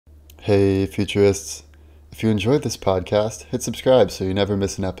Hey, futurists. If you enjoyed this podcast, hit subscribe so you never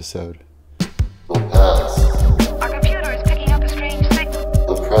miss an episode. The past. Our computer is picking up a strange signal.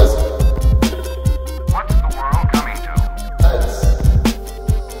 The present. What's the world coming to? Hence,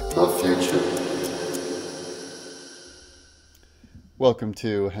 the future. Welcome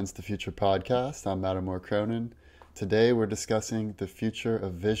to Hence the Future podcast. I'm Mattimore Cronin. Today we're discussing the future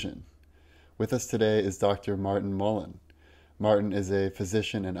of vision. With us today is Dr. Martin Mullen. Martin is a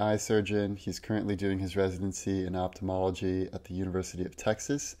physician and eye surgeon. He's currently doing his residency in ophthalmology at the University of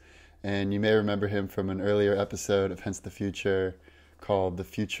Texas. And you may remember him from an earlier episode of Hence the Future called The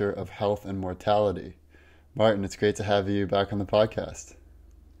Future of Health and Mortality. Martin, it's great to have you back on the podcast.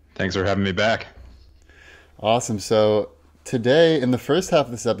 Thanks for having me back. Awesome. So today, in the first half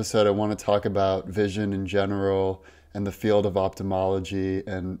of this episode, I want to talk about vision in general and the field of ophthalmology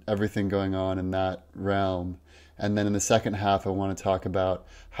and everything going on in that realm. And then in the second half, I want to talk about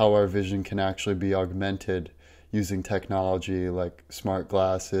how our vision can actually be augmented using technology like smart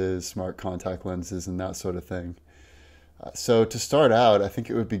glasses, smart contact lenses, and that sort of thing. So to start out, I think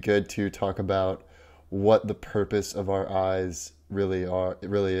it would be good to talk about what the purpose of our eyes really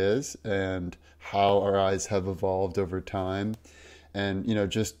is, and how our eyes have evolved over time. And,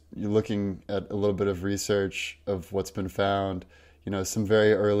 just looking at a little bit of research of what's been found, some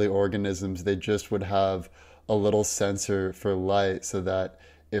very early organisms, they just would have a little sensor for light so that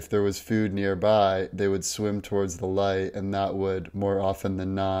if there was food nearby, they would swim towards the light, and that would more often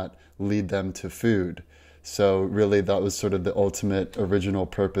than not lead them to food. So really that was sort of the ultimate original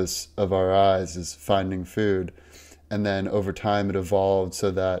purpose of our eyes, is finding food. And then over time it evolved so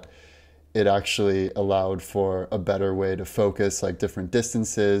that it actually allowed for a better way to focus, like different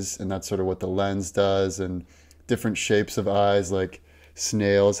distances, and that's sort of what the lens does, and different shapes of eyes, like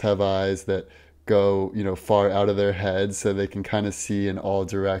snails have eyes that go far out of their heads so they can kind of see in all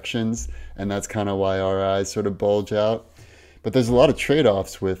directions, and that's kind of why our eyes sort of bulge out. But there's a lot of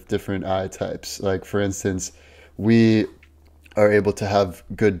trade-offs with different eye types. Like, for instance, we are able to have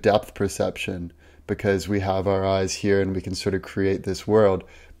good depth perception because we have our eyes here and we can sort of create this world,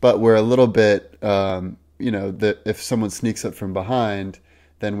 but we're a little bit that if someone sneaks up from behind,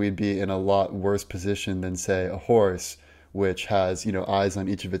 then we'd be in a lot worse position than, say, a horse, which has, eyes on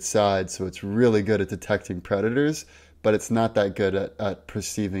each of its sides. So it's really good at detecting predators, but it's not that good at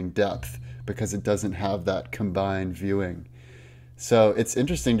perceiving depth because it doesn't have that combined viewing. So it's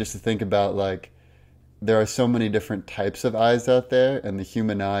interesting just to think about, like, there are so many different types of eyes out there, and the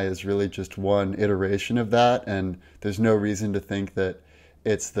human eye is really just one iteration of that. And there's no reason to think that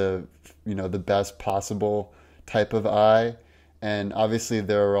it's the best possible type of eye. And obviously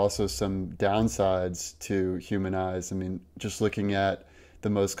there are also some downsides to human eyes. I mean, just looking at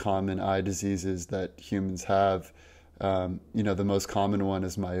the most common eye diseases that humans have, the most common one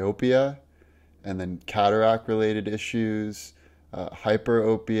is myopia, and then cataract related issues,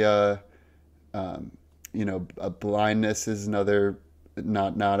 hyperopia, blindness is another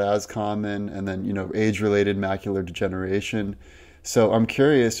not as common, and then, age related macular degeneration. So I'm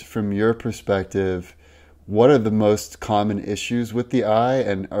curious, from your perspective, what are the most common issues with the eye,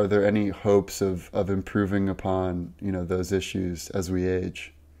 and are there any hopes of improving upon, those issues as we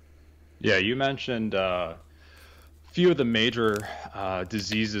age? Yeah, you mentioned a few of the major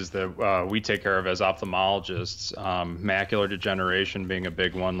diseases that we take care of as ophthalmologists. Macular degeneration being a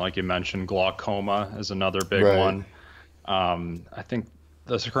big one, like you mentioned. Glaucoma is another big one. I think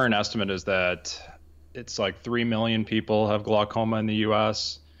the current estimate is that it's like 3 million people have glaucoma in the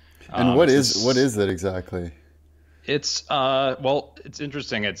U.S. And what is it exactly? It's it's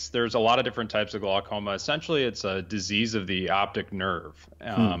interesting. There's a lot of different types of glaucoma. Essentially, it's a disease of the optic nerve,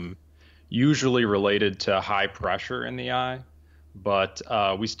 usually related to high pressure in the eye, but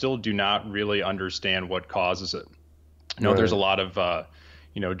we still do not really understand what causes it. There's a lot of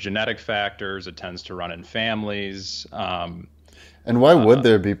genetic factors. It tends to run in families. And why would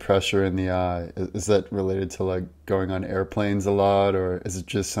there be pressure in the eye? Is that related to, like, going on airplanes a lot, or is it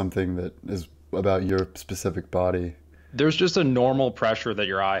just something that is about your specific body? There's just a normal pressure that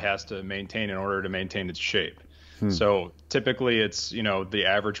your eye has to maintain in order to maintain its shape. So typically it's, the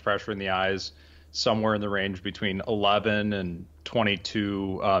average pressure in the eye is somewhere in the range between 11 and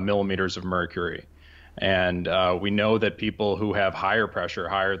 22 millimeters of mercury. And we know that people who have higher pressure,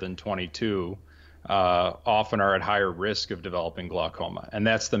 higher than 22, often are at higher risk of developing glaucoma. And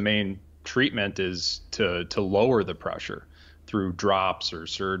that's the main treatment, is to lower the pressure through drops or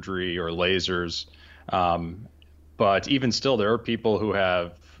surgery or lasers. But even still, there are people who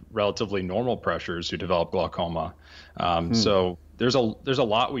have relatively normal pressures who develop glaucoma. So there's a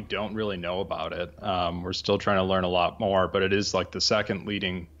lot we don't really know about it. We're still trying to learn a lot more, but it is like the second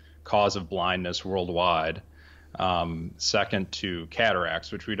leading cause of blindness worldwide. Second to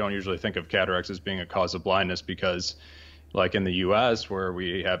cataracts, which we don't usually think of cataracts as being a cause of blindness because, like in the U.S., where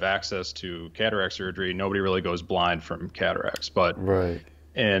we have access to cataract surgery, nobody really goes blind from cataracts. But Right.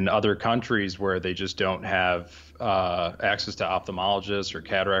 in other countries where they just don't have access to ophthalmologists or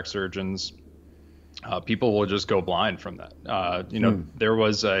cataract surgeons, people will just go blind from that. There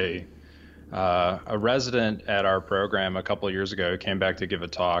was a resident at our program a couple of years ago who came back to give a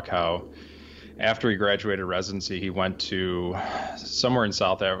talk how after he graduated residency, he went to somewhere in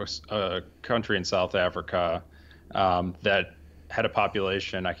South Africa, a country in South Africa that had a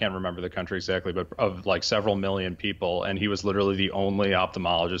population, I can't remember the country exactly, but of like several million people, and he was literally the only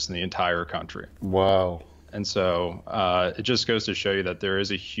ophthalmologist in the entire country. Wow. And so it just goes to show you that there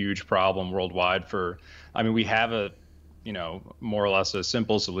is a huge problem worldwide we have more or less a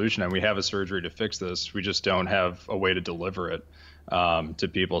simple solution, and we have a surgery to fix this. We just don't have a way to deliver it to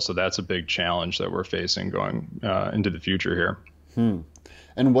people. So that's a big challenge that we're facing going into the future here.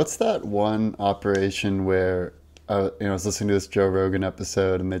 And what's that one operation where, I was listening to this Joe Rogan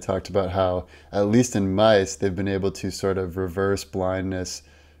episode, and they talked about how, at least in mice, they've been able to sort of reverse blindness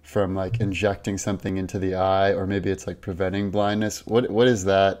from like injecting something into the eye, or maybe it's like preventing blindness. What is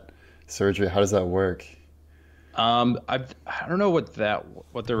that surgery? How does that work? I don't know what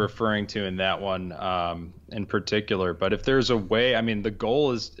they're referring to in that one in particular, but if there's a way, the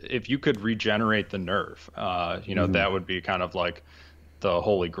goal is if you could regenerate the nerve, that would be kind of like the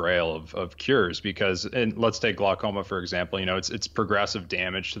holy grail of cures, because, and let's take glaucoma, for example, it's progressive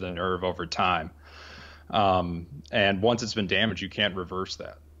damage to the nerve over time. And once it's been damaged, you can't reverse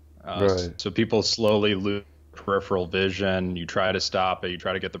that. Right. So people slowly lose peripheral vision. You try to stop it. You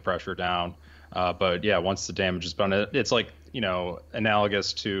try to get the pressure down. But yeah, once the damage is done, it's like,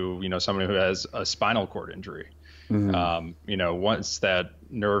 analogous to, someone who has a spinal cord injury. Once that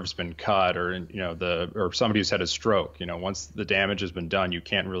nerve's been cut, or, or somebody who's had a stroke, once the damage has been done, you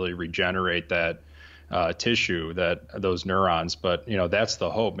can't really regenerate that tissue, those neurons. But, that's the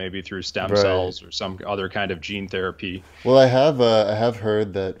hope, maybe through stem cells or some other kind of gene therapy. Well, I have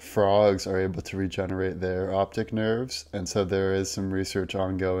heard that frogs are able to regenerate their optic nerves. And so there is some research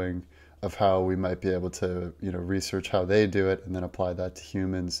ongoing of how we might be able to, research how they do it and then apply that to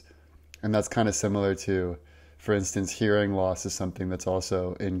humans. And that's kind of similar to, for instance, hearing loss is something that's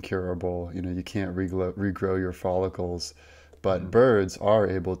also incurable. You can't regrow your follicles, but birds are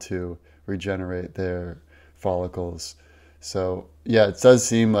able to regenerate their follicles. So yeah, it does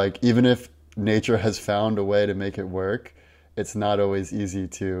seem like even if nature has found a way to make it work, it's not always easy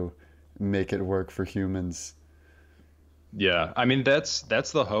to make it work for humans. Yeah, that's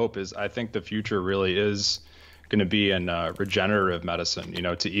the hope. Is I think the future really is going to be in regenerative medicine,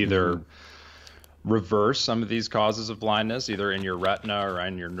 to either reverse some of these causes of blindness, either in your retina or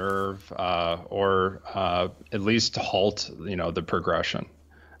in your nerve, or at least halt, the progression.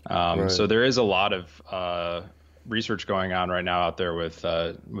 So there is a lot of research going on right now out there with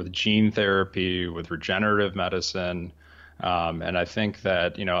gene therapy, with regenerative medicine. And I think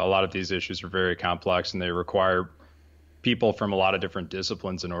that, a lot of these issues are very complex, and they require people from a lot of different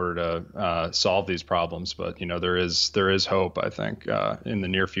disciplines in order to solve these problems. But, there is hope, I think, in the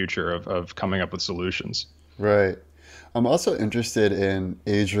near future of coming up with solutions. Right. I'm also interested in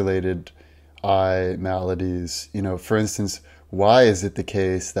age-related eye maladies. For instance, why is it the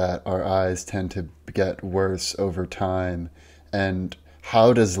case that our eyes tend to get worse over time? And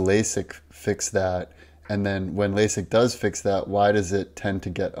how does LASIK fix that? And then when LASIK does fix that, why does it tend to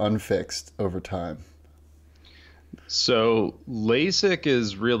get unfixed over time? So LASIK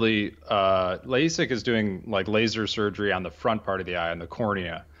is doing like laser surgery on the front part of the eye, on the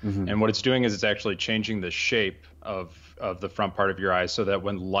cornea. And what it's doing is it's actually changing the shape of the front part of your eye so that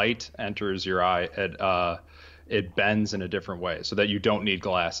when light enters your eye, it bends in a different way so that you don't need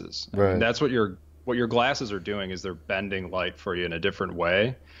glasses. Right. And that's what your glasses are doing, is they're bending light for you in a different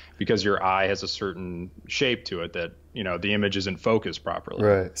way because your eye has a certain shape to it that, the image isn't focused properly.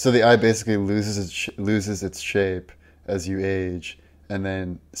 Right. So the eye basically loses its shape as you age, and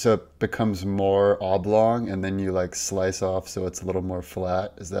then so it becomes more oblong, and then you like slice off so it's a little more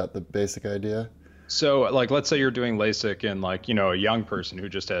flat. Is that the basic idea? So like, let's say you're doing LASIK in like, a young person who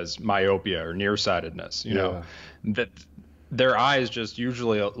just has myopia or nearsightedness, that their eye is just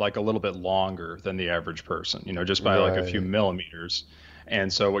usually like a little bit longer than the average person, just by like a few millimeters.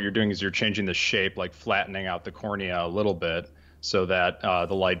 And so what you're doing is you're changing the shape, like flattening out the cornea a little bit so that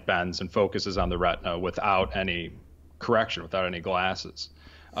the light bends and focuses on the retina without any correction, without any glasses.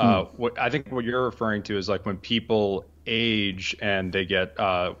 What I think what you're referring to is like when people age and they get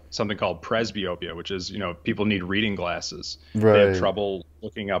something called presbyopia, which is, people need reading glasses. They have Right. trouble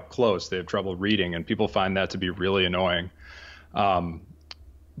looking up close. They have trouble reading, and people find that to be really annoying. Um,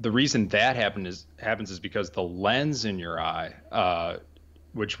 the reason that happens is because the lens in your eye,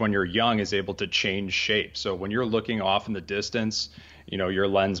 which when you're young is able to change shape. So when you're looking off in the distance, your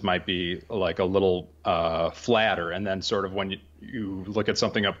lens might be like a little flatter, and then sort of when you look at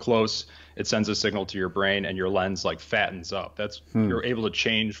something up close, it sends a signal to your brain, and your lens like fattens up. That's You're able to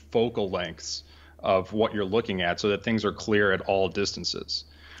change focal lengths of what you're looking at so that things are clear at all distances.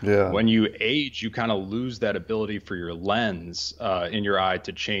 Yeah. When you age, you kind of lose that ability for your lens in your eye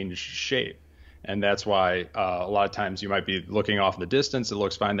to change shape. And that's why a lot of times you might be looking off in the distance, it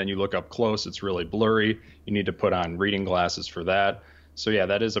looks fine. Then you look up close, it's really blurry. You need to put on reading glasses for that. So yeah,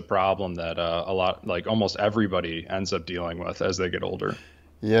 that is a problem that like almost everybody ends up dealing with as they get older.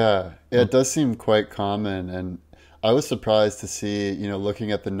 Yeah, it does seem quite common, and I was surprised to see,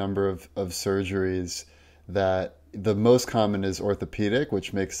 looking at the number of surgeries, that the most common is orthopedic,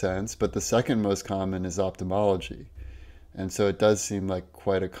 which makes sense, but the second most common is ophthalmology. And so it does seem like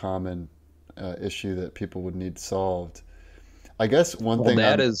quite a common issue that people would need solved. I guess one Well, thing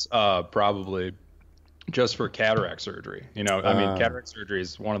that I'm, is probably just for cataract surgery. I mean, cataract surgery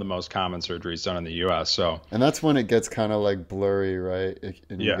is one of the most common surgeries done in the U.S. So and that's when it gets kind of like blurry, right?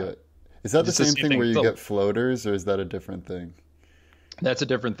 And you yeah, get, is that the it's the same same thing where thing. you get floaters, or is that a different thing? That's a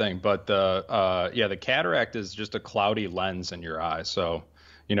different thing. But the cataract is just a cloudy lens in your eye. So,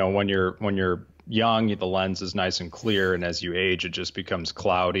 when you're young, the lens is nice and clear, and as you age, it just becomes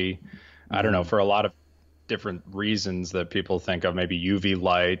cloudy. I don't know, for a lot of different reasons that people think of, maybe UV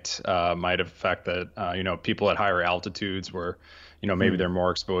light might affect that. People at higher altitudes where, maybe they're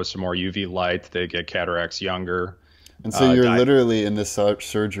more exposed to more UV light, they get cataracts younger. And so you're Di literally in this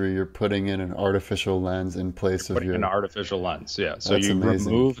surgery, you're putting in an artificial lens in place of Putting an your. artificial lens, yeah. So That's you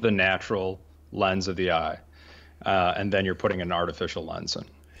amazing. remove the natural lens of the eye, and then you're putting an artificial lens in.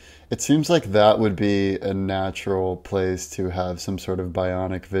 It seems like that would be a natural place to have some sort of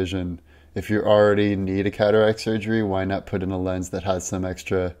bionic vision. If you already need a cataract surgery, why not put in a lens that has some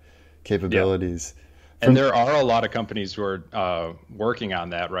extra Yeah. capabilities? And From there are a lot of companies who are working on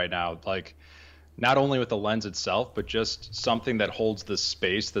that right now, like not only with the lens itself, but just something that holds the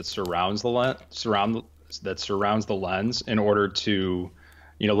space that surrounds the lens in order to,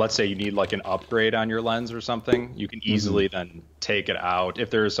 let's say you need like an upgrade on your lens or something, you can easily then take it out if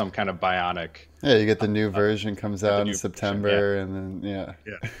there is some kind of bionic. yeah, you get the new version comes The out in new version, September, and then yeah.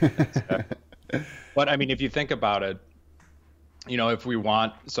 But I mean, if you think about it, if we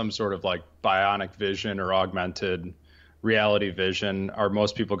want some sort of like bionic vision or augmented reality vision, are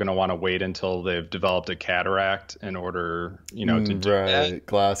most people going to want to wait until they've developed a cataract in order, to do that? right, And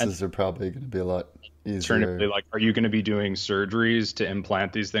glasses are probably going to be a lot alternatively, easier. like, are you going to be doing surgeries to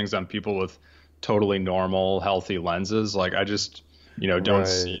implant these things on people with totally normal, healthy lenses? Like, I just, don't Right.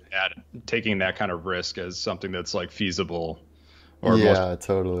 see that taking that kind of risk as something that's like feasible or most Yeah,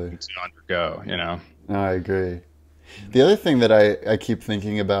 totally. people to undergo. No, I agree. The other thing that I keep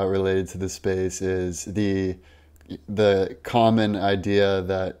thinking about related to the space is the common idea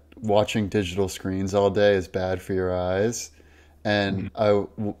that watching digital screens all day is bad for your eyes. And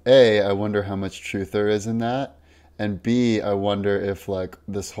I wonder how much truth there is in that. And B, I wonder if like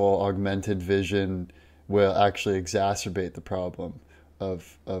this whole augmented vision will actually exacerbate the problem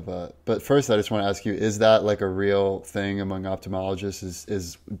but first I just want to ask you, is that like a real thing among ophthalmologists?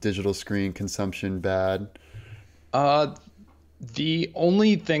 Is digital screen consumption bad? Uh, the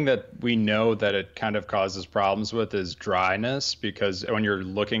only thing that we know that it kind of causes problems with is dryness, because when you're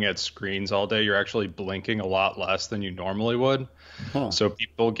looking at screens all day, you're actually blinking a lot less than you normally would. Huh. So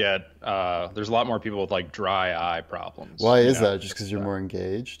people get, there's a lot more people with like dry eye problems, Why is that? Just because you're more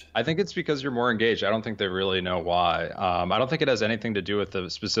engaged? I think it's because you're more engaged. I don't think they really know why. I don't think it has anything to do with the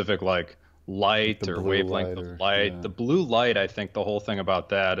specific like The light or blue wavelength light of or light. yeah. The blue light, I think the whole thing about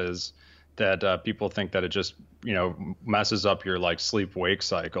that is that people think that it just, messes up your like sleep wake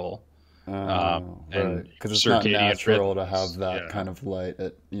cycle Right. and Because it's not circadian natural to have rhythms. that Yeah. kind of light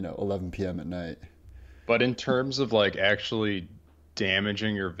at 11 p.m. at night. But in terms of like actually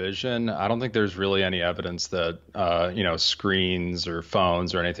damaging your vision, I don't think there's really any evidence that screens or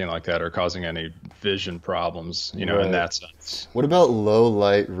phones or anything like that are causing any vision problems, in Right. that sense. What about low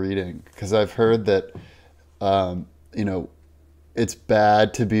light reading? Because I've heard that um, you know it's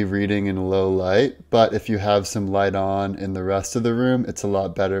bad to be reading in low light, but if you have some light on in the rest of the room, it's a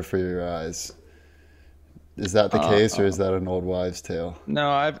lot better for your eyes. Is that the case, or is that an old wives' tale? No,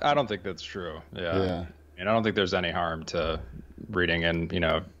 I don't think that's true. Yeah. Yeah. And I don't think there's any harm to reading in,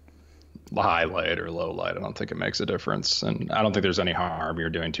 high light or low light. I don't think it makes a difference. And I don't think there's any harm you're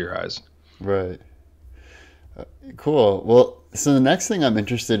doing to your eyes. Right. Cool. Well, so the next thing I'm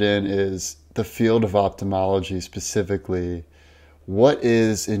interested in is the field of ophthalmology specifically. What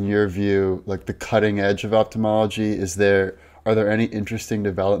is, in your view, like the cutting edge of ophthalmology? Are there any interesting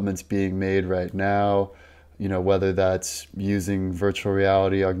developments being made right now? Whether that's using virtual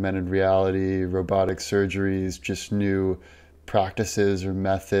reality, augmented reality, robotic surgeries, just new practices or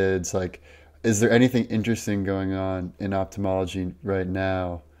methods. Like, is there anything interesting going on in ophthalmology right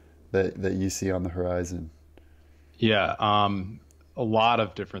now that you see on the horizon? Yeah, a lot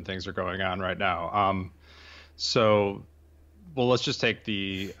of different things are going on right now. Well, let's just take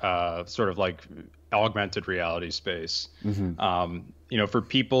the sort of like augmented reality space. For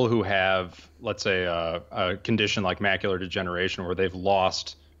people who have, let's say, a condition like macular degeneration where they've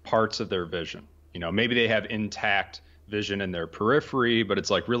lost parts of their vision. Maybe they have intact vision in their periphery, but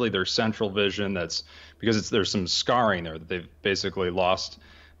it's like really their central vision that's because there's some scarring there that they've basically lost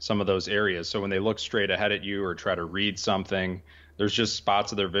some of those areas. So when they look straight ahead at you or try to read something, there's just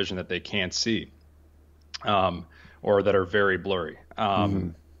spots of their vision that they can't see, or that are very blurry.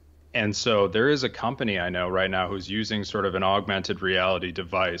 And so there is a company I know right now who's using sort of an augmented reality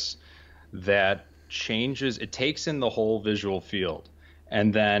device that it takes in the whole visual field,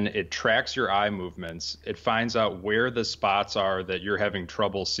 and then it tracks your eye movements. It finds out where the spots are that you're having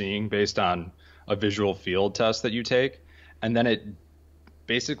trouble seeing based on a visual field test that you take. And then it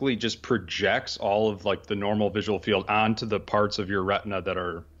basically just projects all of like the normal visual field onto the parts of your retina that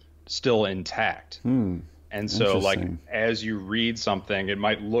are still intact. And so like as you read something, it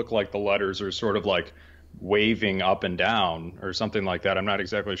might look like the letters are sort of like waving up and down or something like that. I'm not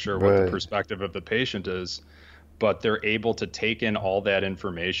exactly sure what the perspective of the patient is, but they're able to take in all that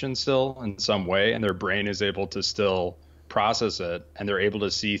information still in some way, and their brain is able to still process it, and they're able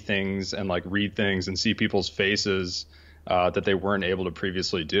to see things and like read things and see people's faces that they weren't able to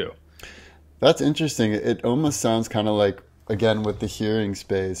previously do. That's interesting. It almost sounds kind of like, again, with the hearing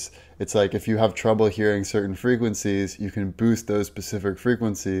space, it's like if you have trouble hearing certain frequencies, you can boost those specific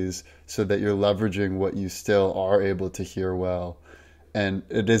frequencies so that you're leveraging what you still are able to hear well. And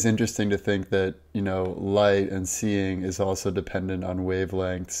it is interesting to think that, light and seeing is also dependent on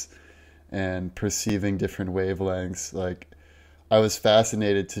wavelengths and perceiving different wavelengths. Like, I was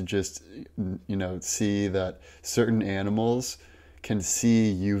fascinated to just, see that certain animals can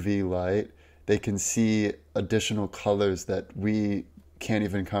see UV light. They can see additional colors that we can't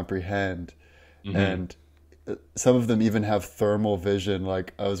even comprehend. And some of them even have thermal vision.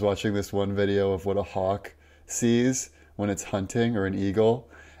 Like, I was watching this one video of what a hawk sees when it's hunting, or an eagle,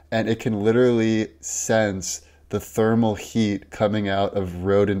 and it can literally sense the thermal heat coming out of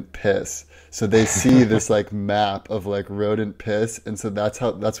rodent piss. So they see this like map of like rodent piss, and so that's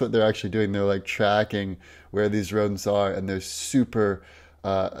what they're actually doing. They're like tracking where these rodents are, and they're super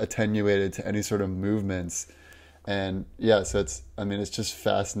attenuated to any sort of movements. And yeah, so it's just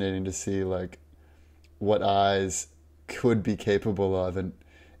fascinating to see like what eyes could be capable of. And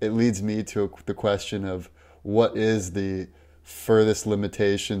it leads me to the question of what is the furthest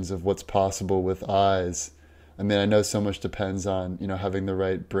limitations of what's possible with eyes. I know so much depends on, having the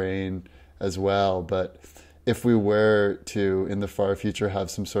right brain as well. But if we were to, in the far future, have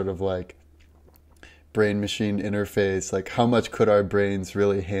some sort of like brain-machine interface, like how much could our brains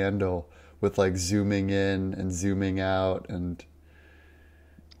really handle with like zooming in and zooming out? And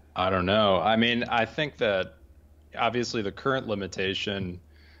I don't know. I think that obviously the current limitation,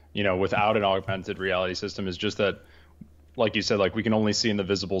 without an augmented reality system is just that, like you said, like we can only see in the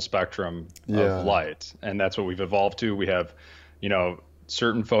visible spectrum of light. And that's what we've evolved to. We have,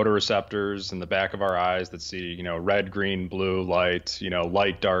 certain photoreceptors in the back of our eyes that see, red, green, blue light,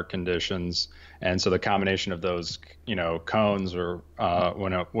 light, dark conditions. And so the combination of those, cones or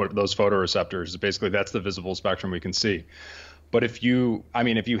those photoreceptors is basically that's the visible spectrum we can see. But if you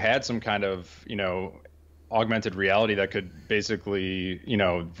had some kind of, augmented reality that could basically,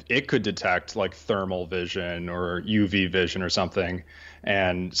 it could detect like thermal vision or UV vision or something,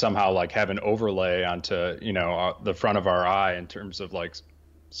 and somehow like have an overlay onto, the front of our eye in terms of like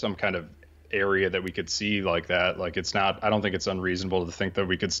some kind of area that we could see like that. Like I don't think it's unreasonable to think that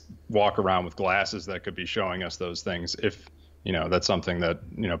we could walk around with glasses that could be showing us those things if, that's something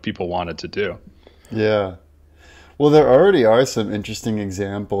that, people wanted to do. Yeah. Well, there already are some interesting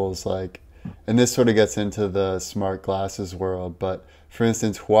examples, like, and this sort of gets into the smart glasses world, but for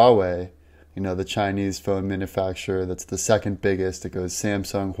instance, Huawei, the Chinese phone manufacturer that's the second biggest, it goes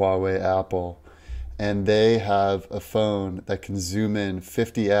Samsung, Huawei, Apple, and they have a phone that can zoom in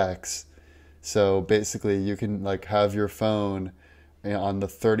 50x. So basically you can like have your phone on the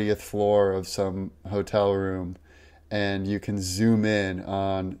 30th floor of some hotel room, and you can zoom in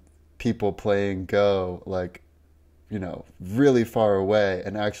on people playing Go, like, really far away,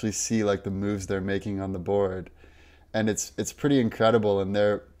 and actually see like the moves they're making on the board. And it's pretty incredible. And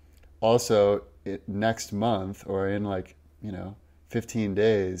they're also next month, or in like 15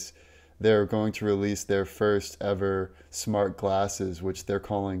 days, they're going to release their first ever smart glasses, which they're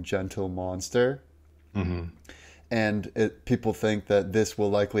calling Gentle Monster. Mm-hmm. And people think that this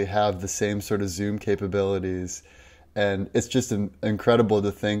will likely have the same sort of zoom capabilities. And it's just incredible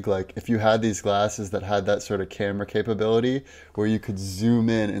to think, like, if you had these glasses that had that sort of camera capability where you could zoom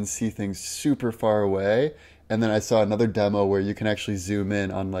in and see things super far away. And then I saw another demo where you can actually zoom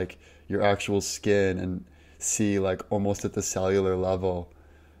in on like your actual skin and see like almost at the cellular level.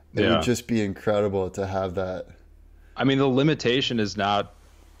 It would just be incredible to have that. I mean, the limitation is not,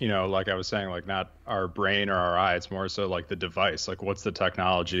 like I was saying, like not our brain or our eye. It's more so like the device. Like, what's the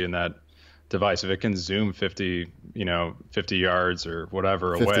technology in that device? If it can zoom 50 yards or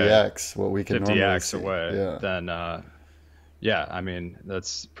whatever away, 50x, what we can normally see. away, then I mean,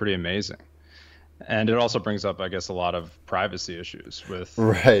 that's pretty amazing. And it also brings up, I guess, a lot of privacy issues with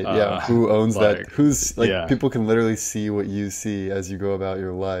who owns like, that? Who's like people can literally see what you see as you go about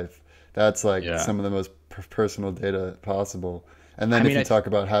your life. That's like some of the most personal data possible. And then if you talk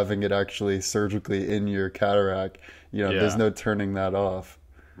about having it actually surgically in your cataract, there's no turning that off.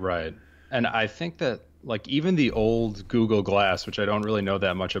 Right. And I think that like even the old Google Glass, which I don't really know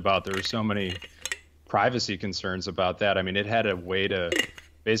that much about, there were so many privacy concerns about that. I mean, it had a way to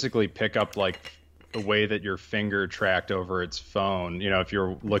basically pick up like the way that your finger tracked over its phone. If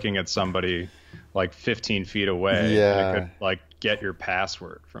you're looking at somebody like 15 feet away, it could like get your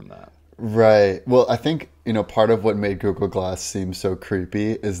password from that. Right. Well, I think, part of what made Google Glass seem so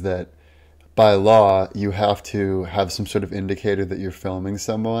creepy is that by law, you have to have some sort of indicator that you're filming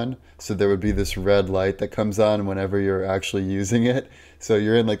someone. So there would be this red light that comes on whenever you're actually using it. So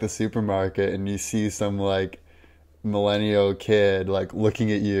you're in like the supermarket and you see some like millennial kid like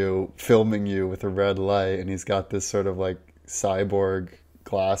looking at you, filming you with a red light, and he's got this sort of like cyborg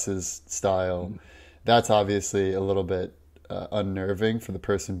glasses style. That's obviously a little bit unnerving for the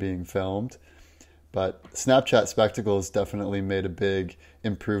person being filmed. But Snapchat spectacles definitely made a big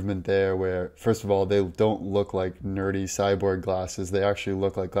improvement there, where first of all, they don't look like nerdy cyborg glasses. They actually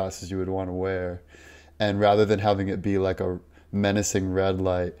look like glasses you would want to wear. And rather than having it be like a menacing red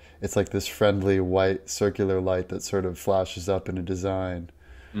light, it's like this friendly white circular light that sort of flashes up in a design.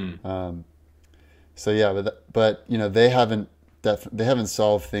 So yeah, but they haven't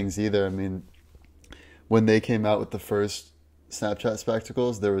solved things either. I mean, when they came out with the first Snapchat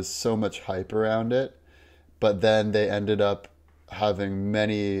spectacles, there was so much hype around it, but then they ended up having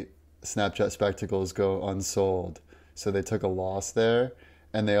many Snapchat spectacles go unsold. So they took a loss there,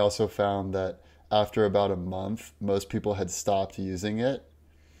 and they also found that after about a month, most people had stopped using it.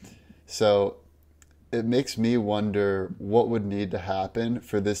 So it makes me wonder what would need to happen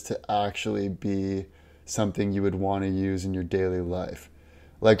for this to actually be something you would want to use in your daily life.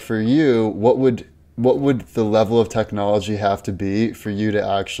 Like for you, what would the level of technology have to be for you to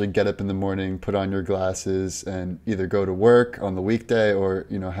actually get up in the morning, put on your glasses, and either go to work on the weekday or,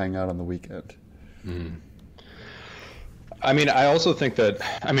 hang out on the weekend? I mean, I also think that,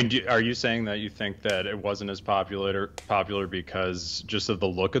 are you saying that you think that it wasn't as popular because just of the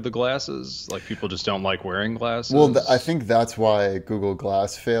look of the glasses? Like people just don't like wearing glasses? Well, I think that's why Google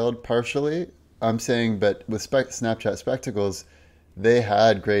Glass failed partially. I'm saying, but with Snapchat spectacles, they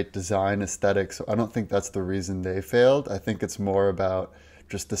had great design aesthetics. So I don't think that's the reason they failed. I think it's more about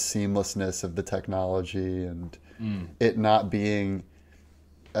just the seamlessness of the technology and it not being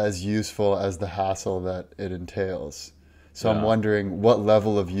as useful as the hassle that it entails. So I'm wondering what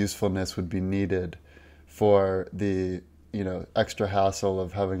level of usefulness would be needed for the, extra hassle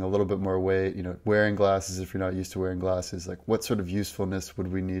of having a little bit more weight, wearing glasses if you're not used to wearing glasses. Like what sort of usefulness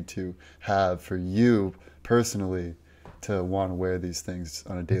would we need to have for you personally to want to wear these things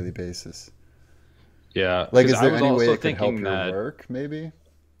on a daily basis? Yeah. Like, is there any way it could help your work, maybe?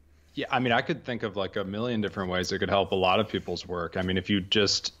 Yeah, I mean, I could think of like a million different ways it could help a lot of people's work. I mean, if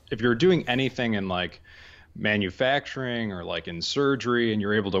you're doing anything in like manufacturing or like in surgery and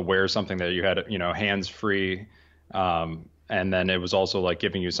you're able to wear something that you had, hands free, and then it was also like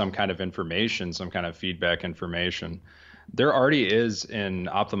giving you some kind of information, some kind of feedback information. There already is in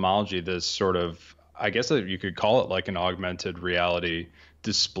ophthalmology this sort of, I guess you could call it like an augmented reality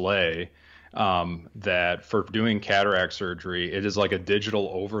display, that for doing cataract surgery, it is like a digital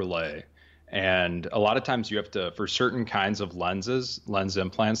overlay. And a lot of times you have to, for certain kinds of lens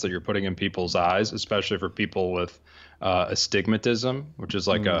implants that you're putting in people's eyes, especially for people with astigmatism, which is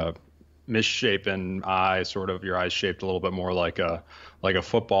like a misshapen eye, sort of your eyes shaped a little bit more like a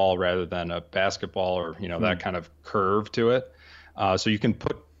football rather than a basketball, or that kind of curve to it. So you can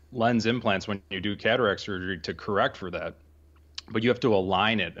put lens implants when you do cataract surgery to correct for that, but you have to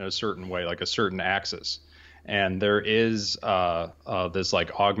align it in a certain way, like a certain axis. And there is this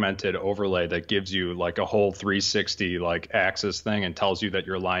like augmented overlay that gives you like a whole 360 like axis thing and tells you that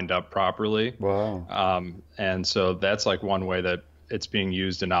you're lined up properly. Wow. And so that's like one way that it's being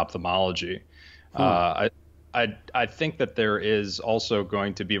used in ophthalmology. I think that there is also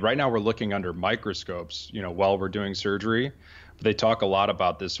going to be, right now we're looking under microscopes, while we're doing surgery. They talk a lot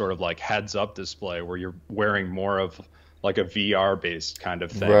about this sort of like heads up display where you're wearing more of like a VR based kind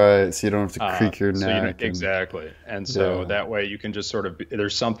of thing. Right. So you don't have to creak your neck. Exactly. And so that way you can just sort of,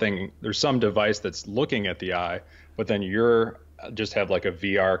 there's some device that's looking at the eye, but then you're just have like a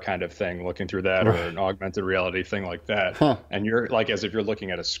VR kind of thing looking through that, or an augmented reality thing like that. And you're like, as if you're looking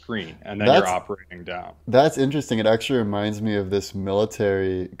at a screen, and then you're operating down. That's interesting. It actually reminds me of this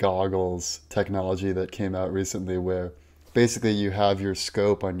military goggles technology that came out recently, where basically you have your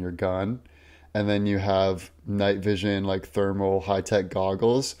scope on your gun, and then you have night vision, like thermal high-tech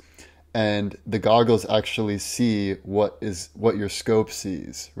goggles, and the goggles actually see what your scope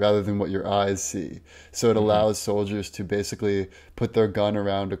sees rather than what your eyes see. So it allows soldiers to basically put their gun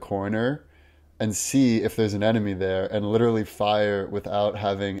around a corner and see if there's an enemy there, and literally fire without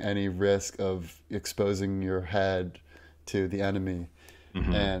having any risk of exposing your head to the enemy.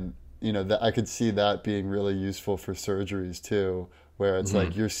 And that I could see that being really useful for surgeries too, where it's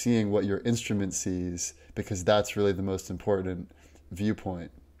like you're seeing what your instrument sees, because that's really the most important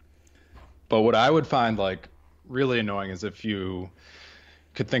viewpoint. But what I would find like really annoying is if you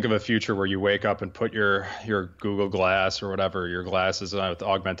could think of a future where you wake up and put your Google Glass or whatever, your glasses on with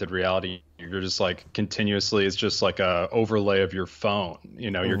augmented reality, you're just like continuously, it's just like a overlay of your phone.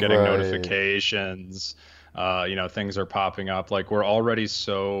 You're getting notifications. Things are popping up. Like, we're already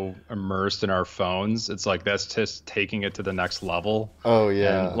so immersed in our phones. It's like that's just taking it to the next level. Oh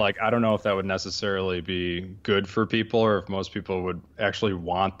yeah. And like, I don't know if that would necessarily be good for people, or if most people would actually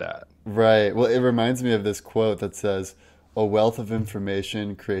want that. Right. Well, it reminds me of this quote that says, "A wealth of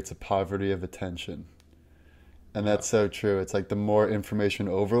information creates a poverty of attention." And that's so true. It's like the more information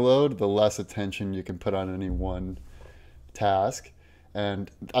overload, the less attention you can put on any one task.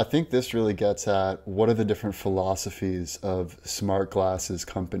 And I think this really gets at what are the different philosophies of smart glasses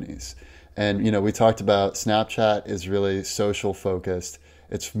companies. And, we talked about Snapchat is really social focused.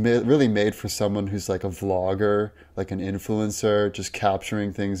 It's really made for someone who's like a vlogger, like an influencer, just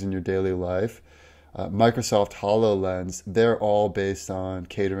capturing things in your daily life. Microsoft HoloLens, they're all based on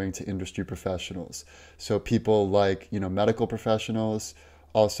catering to industry professionals. So people like, medical professionals,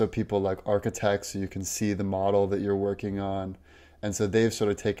 also people like architects, so you can see the model that you're working on. And so they've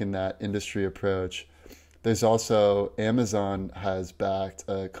sort of taken that industry approach. There's also, Amazon has backed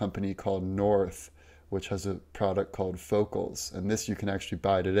a company called North, which has a product called Focals. And this you can actually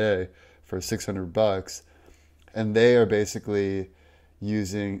buy today for $600. And they are basically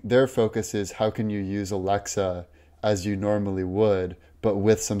their focus is how can you use Alexa as you normally would, but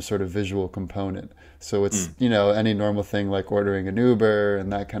with some sort of visual component. So it's, any normal thing like ordering an Uber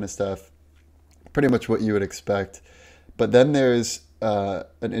and that kind of stuff, pretty much what you would expect. But then there's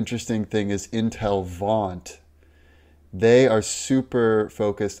an interesting thing is Intel Vaunt. They are super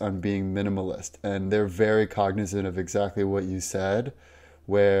focused on being minimalist, and they're very cognizant of exactly what you said,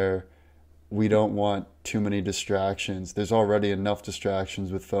 where we don't want too many distractions. There's already enough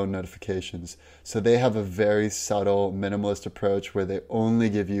distractions with phone notifications. So they have a very subtle minimalist approach where they only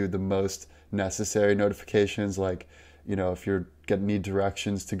give you the most necessary notifications, like, if you're need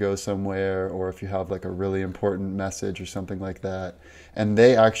directions to go somewhere, or if you have like a really important message or something like that. And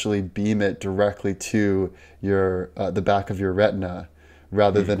they actually beam it directly to your the back of your retina,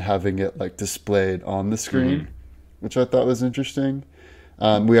 rather than having it like displayed on the screen, which I thought was interesting.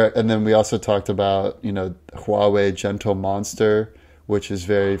 And then we also talked about, Huawei Gentle Monster, which is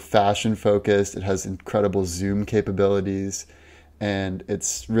very fashion focused. It has incredible zoom capabilities, and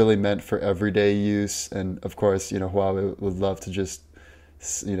it's really meant for everyday use. And of course, Huawei would love to just,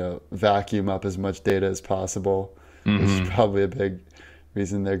 vacuum up as much data as possible, which is probably a big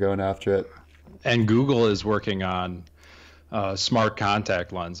reason they're going after it. And Google is working on smart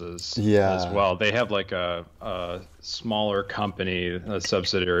contact lenses as well. They have like a smaller company, a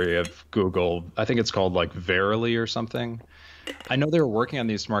subsidiary of Google. I think it's called like Verily or something. I know they were working on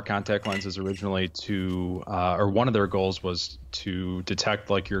these smart contact lenses originally to, or one of their goals was to detect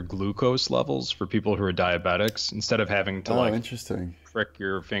like your glucose levels for people who are diabetics instead of having to Oh, like interesting. prick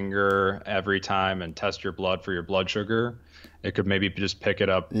your finger every time and test your blood for your blood sugar. It could maybe just pick it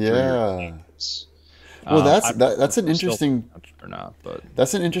up through your Yeah. veins. Well, I don't know that's if an we're still interesting or not, but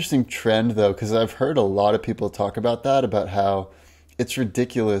trend though, because I've heard a lot of people talk about that, about how it's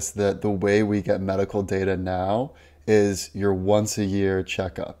ridiculous that the way we get medical data now is your once a year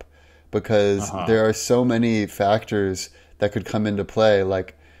checkup, because uh-huh. there are so many factors that could come into play,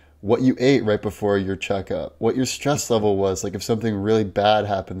 like what you ate right before your checkup, what your stress level was, like if something really bad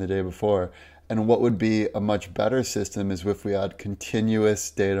happened the day before. And what would be a much better system is if we had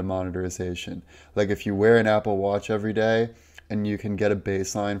continuous data monitorization. Like if you wear an Apple Watch every day and you can get a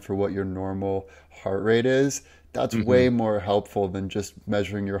baseline for what your normal heart rate is, that's Hmm. way more helpful than just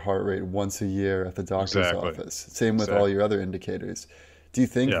measuring your heart rate once a year at the doctor's Exactly. office. Same with all Exactly. your other indicators. Do you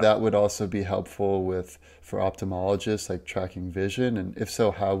think Yeah. that would also be helpful with for ophthalmologists, like tracking vision? And if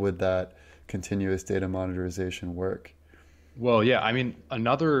so, how would that continuous data monitorization work? Well, yeah, I mean,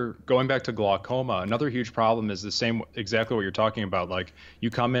 another going back to glaucoma, another huge problem is the same exactly what you're talking about. Like you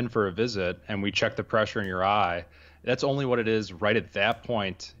come in for a visit and we check the pressure in your eye. That's only what it is right at that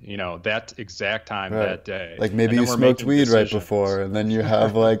point, that exact time Right. that day. Like maybe And you then we're smoked making weed right decisions. before and then you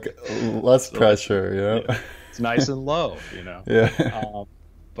have like less So it's, pressure, yeah, it's nice and low. Yeah. Um,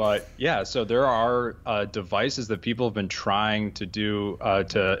 but yeah, so there are devices that people have been trying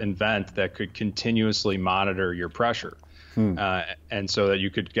to invent that could continuously monitor your pressure. Hmm. And so that you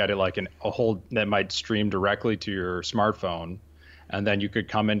could get it like a whole that might stream directly to your smartphone, and then you could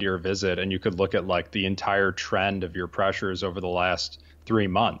come into your visit and you could look at like the entire trend of your pressures over the last 3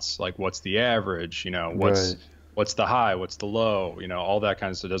 months. Like what's the average, Right. what's the high, what's the low, all that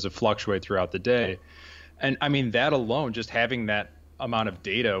kind of stuff. Does it fluctuate throughout the day? And I mean that alone, just having that amount of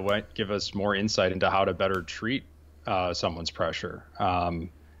data might give us more insight into how to better treat someone's pressure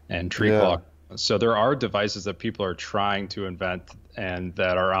and treat Yeah. glaucoma. So there are devices that people are trying to invent and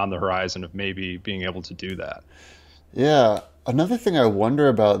that are on the horizon of maybe being able to do that. Yeah. Another thing I wonder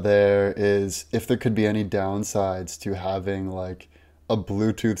about there is if there could be any downsides to having like a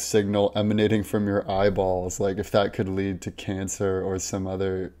Bluetooth signal emanating from your eyeballs, like if that could lead to cancer or some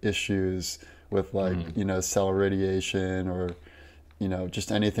other issues with like, Mhm. cell radiation or,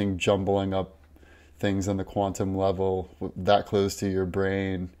 just anything jumbling up things on the quantum level that close to your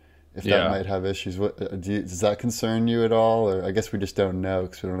brain, if that Yeah. might have issues. Does that concern you at all? Or I guess we just don't know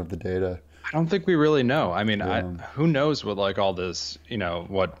because we don't have the data. I don't think we really know. I mean, Yeah. who knows what like all this,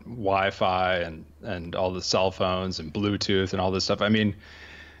 what Wi-Fi and all the cell phones and Bluetooth and all this stuff. I mean,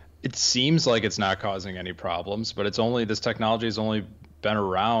 it seems like it's not causing any problems, but this technology has only been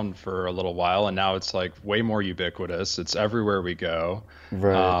around for a little while, and now it's like way more ubiquitous. It's everywhere we go.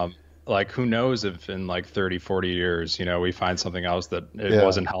 Right. Like who knows if in like 30, 40 years, we find something else that it Yeah.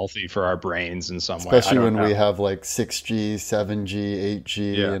 wasn't healthy for our brains in some way. I Especially don't when we know. have like 6G, 7G,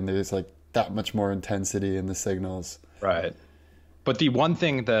 8G, Yeah, and there's like that much more intensity in the signals. right. But the one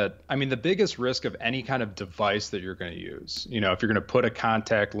thing that, I mean, the biggest risk of any kind of device that you're going to use, if you're going to put a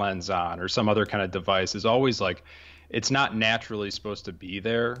contact lens on or some other kind of device, is always like, it's not naturally supposed to be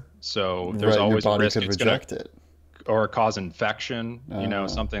there. So there's Right. And your always a body risk could it's going reject to, it. or cause infection, Uh,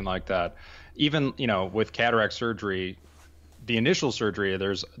 something like that. Even, with cataract surgery, the initial surgery,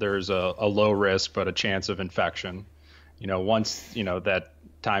 there's a low risk, but a chance of infection. Once, that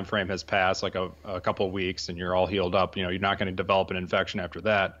time frame has passed, like a couple of weeks and you're all healed up, you're not going to develop an infection after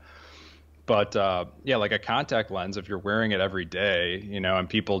that. But yeah, like a contact lens, if you're wearing it every day, and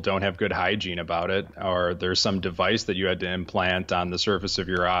people don't have good hygiene about it, or there's some device that you had to implant on the surface of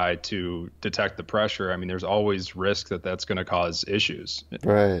your eye to detect the pressure, I mean, there's always risk that that's going to cause issues.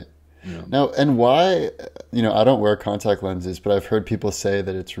 right. Yeah. Now, and why, I don't wear contact lenses, but I've heard people say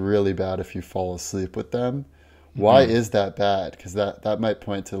that it's really bad if you fall asleep with them. Why Mhm. is that bad? Because that might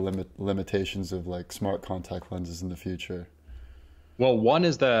point to limitations of like smart contact lenses in the future. Well, one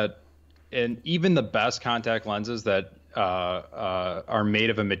is that, and even the best contact lenses that are made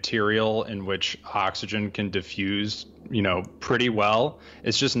of a material in which oxygen can diffuse, pretty well,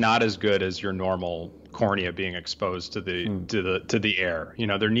 it's just not as good as your normal cornea being exposed to the Hmm. to the air.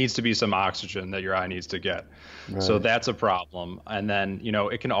 There needs to be some oxygen that your eye needs to get. So Right. that's a problem. And then,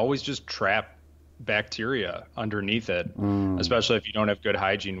 it can always just trap bacteria underneath it, especially if you don't have good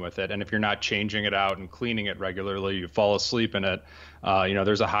hygiene with it. And if you're not changing it out and cleaning it regularly, you fall asleep in it,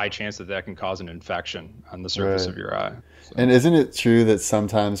 there's a high chance that that can cause an infection on the surface Right. of your eye. So, And isn't it true that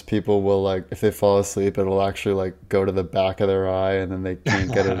sometimes people will like, if they fall asleep, it'll actually like go to the back of their eye and then they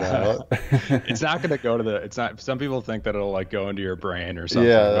can't get it out? it's not going to go to it's not, some people think that it'll like go into your brain or something,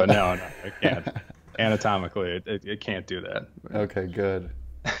 Yeah. but no, it can't. Anatomically, it can't do that. Okay, good.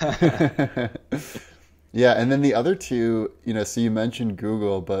 Yeah, and then the other two, so you mentioned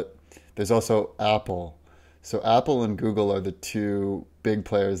Google, but there's also Apple. So Apple and Google are the two big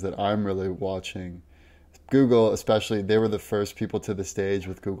players that I'm really watching. Google, especially, they were the first people to the stage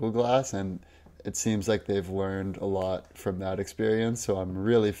with Google Glass, and it seems like they've learned a lot from that experience. So I'm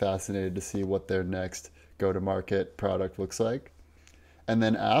really fascinated to see what their next go-to-market product looks like. And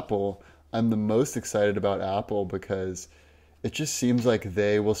then Apple, I'm the most excited about Apple because it just seems like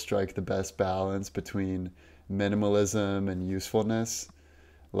they will strike the best balance between minimalism and usefulness.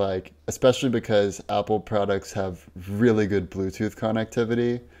 Like, especially because Apple products have really good Bluetooth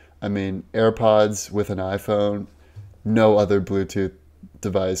connectivity. I mean, AirPods with an iPhone, no other Bluetooth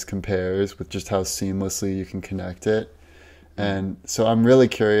device compares with just how seamlessly you can connect it. And so I'm really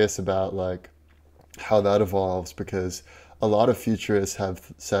curious about like how that evolves, because a lot of futurists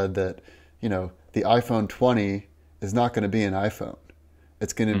have said that, the iPhone 20 is not going to be an iPhone.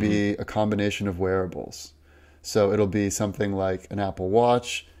 It's going to be a combination of wearables. So it'll be something like an Apple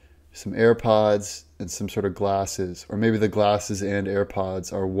Watch, some AirPods, and some sort of glasses. Or maybe the glasses and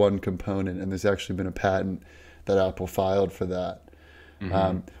AirPods are one component, and there's actually been a patent that Apple filed for that.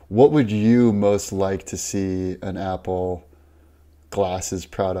 What would you most like to see an Apple glasses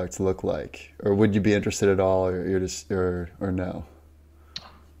product look like? Or would you be interested at all, or you're just or no?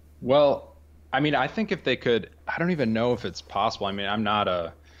 Well, I mean, I think if they could, I don't even know if it's possible. I mean, I'm not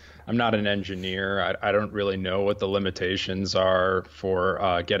an engineer. I don't really know what the limitations are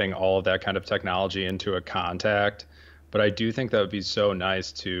for getting all of that kind of technology into a contact. But I do think that would be so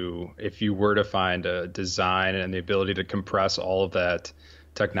nice if you were to find a design and the ability to compress all of that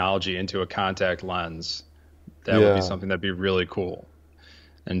technology into a contact lens, that would be something that'd be really cool.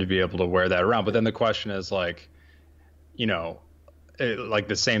 And to be able to wear that around. But then the question is like, like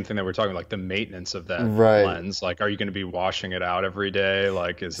the same thing that we're talking about, like the maintenance of that lens. Like, are you going to be washing it out every day?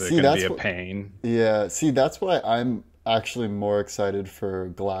 Like, is it going to be a pain? Yeah, see, that's why I'm actually more excited for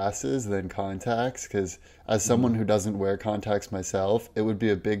glasses than contacts, because as someone who doesn't wear contacts myself, it would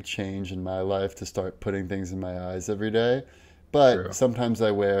be a big change in my life to start putting things in my eyes every day. But sometimes I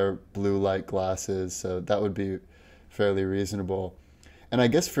wear blue light glasses, so that would be fairly reasonable. And I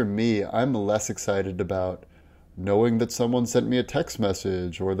guess for me, I'm less excited about knowing that someone sent me a text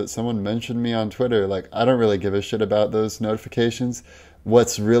message or that someone mentioned me on Twitter. Like, I don't really give a shit about those notifications.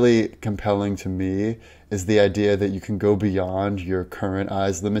 What's really compelling to me is the idea that you can go beyond your current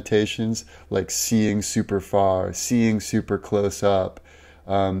eyes limitations, like seeing super far, seeing super close up.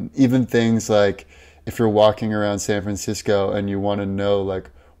 Even things like if you're walking around San Francisco and you want to know like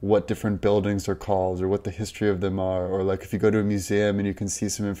what different buildings are called or what the history of them are, or like if you go to a museum and you can see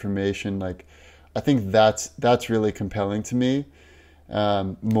some information, like I think that's really compelling to me,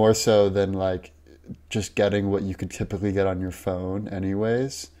 more so than like just getting what you could typically get on your phone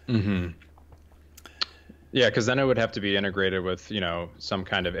anyways. Yeah, because then it would have to be integrated with, some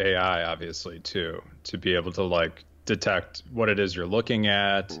kind of AI, obviously, too, to be able to like detect what it is you're looking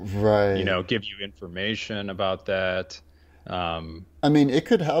at, give you information about that. I mean, it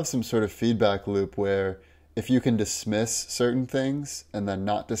could have some sort of feedback loop where if you can dismiss certain things and then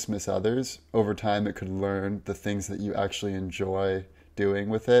not dismiss others, over time it could learn the things that you actually enjoy doing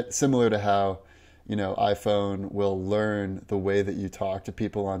with it. Similar to how, iPhone will learn the way that you talk to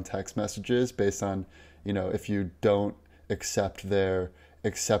people on text messages based on, if you don't accept their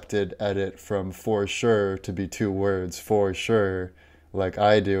accepted edit from for sure to be 2 words, for sure, like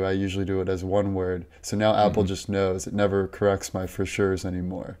I do. I usually do it as 1 word. So now Apple just knows. It never corrects my for sures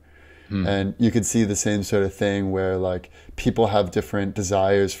anymore. And you could see the same sort of thing where like people have different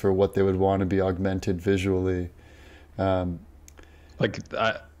desires for what they would want to be augmented visually. You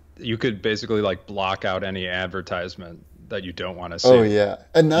could basically like block out any advertisement that you don't want to see. Oh yeah,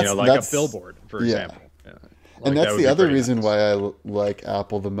 and that's a billboard, for example. Yeah. And that's the other reason why I like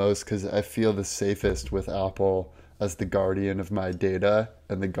Apple the most, because I feel the safest with Apple as the guardian of my data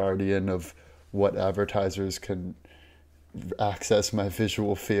and the guardian of what advertisers can access my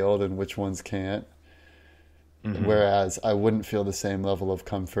visual field and which ones can't. Whereas I wouldn't feel the same level of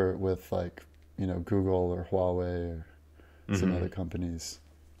comfort with like, Google or Huawei or some other companies.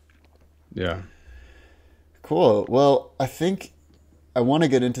 Yeah. Cool. Well, I think I want to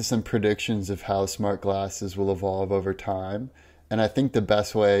get into some predictions of how smart glasses will evolve over time. And I think the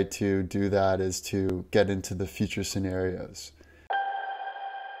best way to do that is to get into the future scenarios.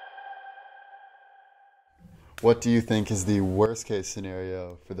 What do you think is the worst case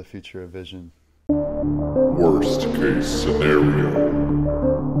scenario for the future of vision? Worst case scenario.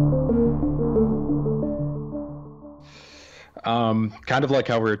 Kind of like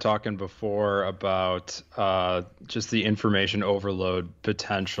how we were talking before about just the information overload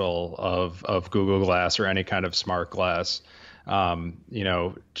potential of Google Glass or any kind of smart glass.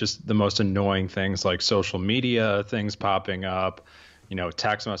 Just the most annoying things like social media, things popping up,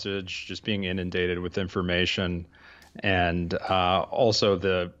 text message, just being inundated with information, and also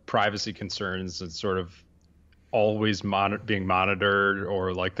the privacy concerns and sort of always being monitored,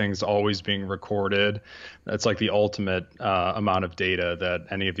 or like things always being recorded. That's like the ultimate amount of data that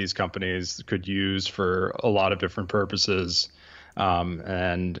any of these companies could use for a lot of different purposes,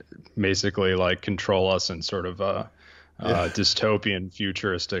 and basically like control us in sort of a dystopian,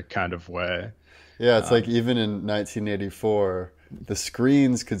 futuristic kind of way. Yeah, it's like even in 1984, the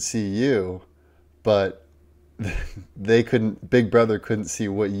screens could see you, but they couldn't. Big Brother couldn't see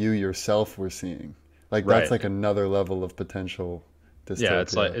what you yourself were seeing. Like that's Right. like another level of potential dystopia. Yeah,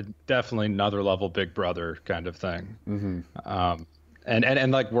 it's like definitely another level Big Brother kind of thing.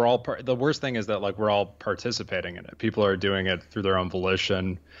 And like we're all the worst thing is that like we're all participating in it. People are doing it through their own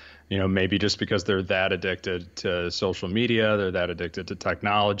volition. Maybe just because they're that addicted to social media, they're that addicted to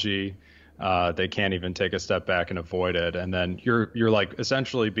technology, they can't even take a step back and avoid it. And then you're like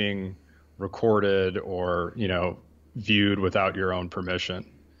essentially being recorded or viewed without your own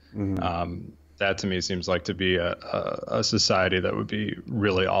permission. That to me seems like to be a society that would be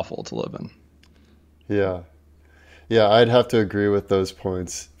really awful to live in. Yeah. Yeah, I'd have to agree with those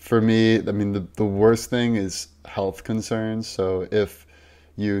points. For me, I mean, the worst thing is health concerns. So if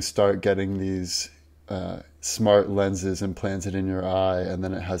you start getting these smart lenses implanted in your eye and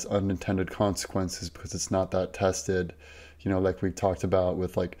then it has unintended consequences because it's not that tested, like we talked about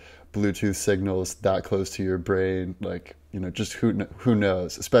with like Bluetooth signals that close to your brain, like, just who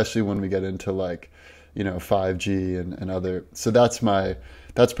knows, especially when we get into like, 5G and other. So that's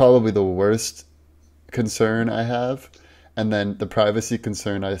probably the worst concern I have. And then the privacy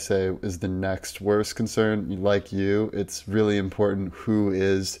concern, I say, is the next worst concern. Like you, it's really important who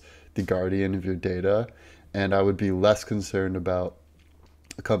is the guardian of your data. And I would be less concerned about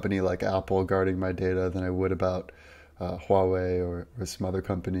a company like Apple guarding my data than I would about Huawei or some other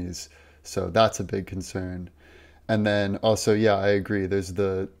companies. So that's a big concern. And then also, yeah, I agree. There's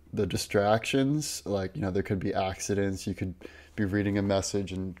the distractions. Like, there could be accidents. You could be reading a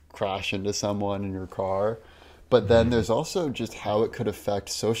message and crash into someone in your car. But then there's also just how it could affect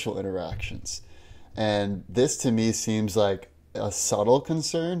social interactions. And this to me seems like a subtle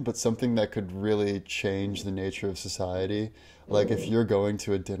concern, but something that could really change the nature of society. Like if you're going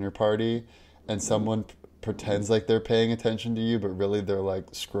to a dinner party and someone pretends like they're paying attention to you, but really they're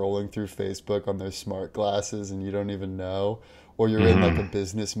like scrolling through Facebook on their smart glasses and you don't even know. Or you're in like a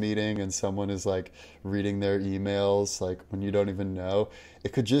business meeting and someone is like reading their emails like when you don't even know.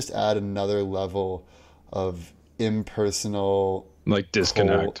 It could just add another level of impersonal Like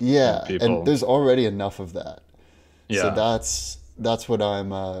disconnect. Yeah, People. and there's already enough of that. Yeah. So that's what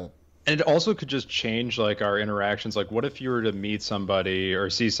I'm And it also could just change like our interactions. Like what if you were to meet somebody or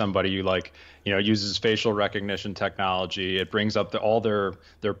see somebody you like, uses facial recognition technology. It brings up all their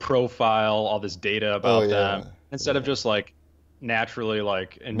profile, all this data about them, instead of just like naturally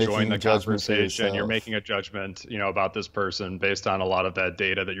like enjoying Making a the judgment for conversation. You're yourself. making a judgment, about this person based on a lot of that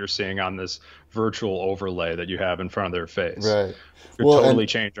data that you're seeing on this virtual overlay that you have in front of their face. Right. It could Well, totally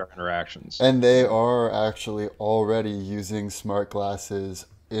change our interactions. And they are actually already using smart glasses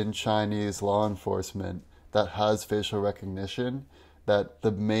in Chinese law enforcement that has facial recognition. That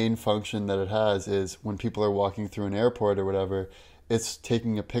the main function that it has is when people are walking through an airport or whatever, it's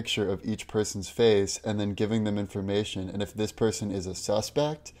taking a picture of each person's face and then giving them information. And if this person is a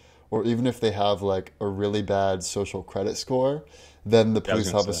suspect, or even if they have like a really bad social credit score, then the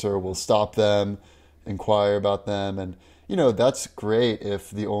police officer will stop them, inquire about them. And, that's great if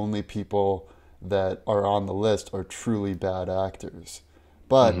the only people that are on the list are truly bad actors.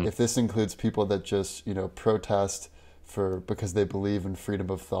 But if this includes people that just, protest because they believe in freedom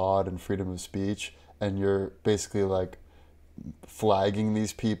of thought and freedom of speech, and you're basically like flagging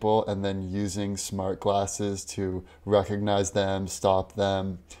these people and then using smart glasses to recognize them, stop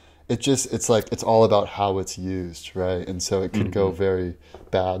them. It's like it's all about how it's used, right? And so it could go very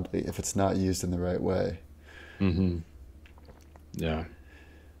badly if it's not used in the right way. Yeah.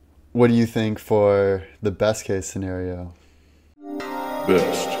 What do you think for the best case scenario?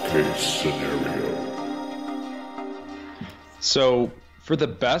 Best case scenario. So for the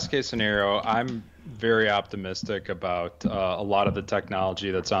best case scenario, I'm very optimistic about a lot of the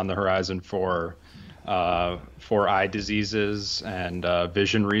technology that's on the horizon for eye diseases and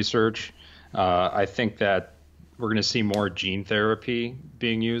vision research. I think that we're going to see more gene therapy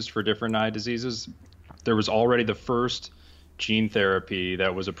being used for different eye diseases. There was already the first gene therapy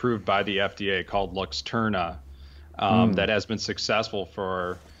that was approved by the FDA called Luxturna that has been successful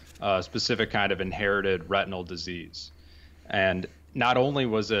for a specific kind of inherited retinal disease. And not only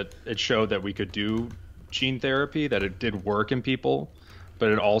was it showed that we could do gene therapy, that it did work in people,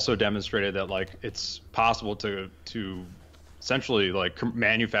 but it also demonstrated that like it's possible to essentially like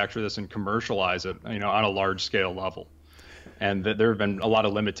manufacture this and commercialize it, on a large scale level. And that there have been a lot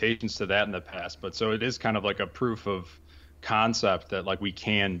of limitations to that in the past, but so it is kind of like a proof of concept that like we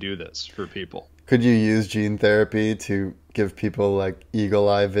can do this for people. Could you use gene therapy to give people like eagle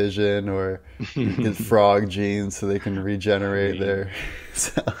eye vision or get frog genes so they can regenerate their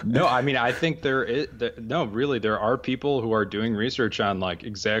No, I mean, I think really, there are people who are doing research on like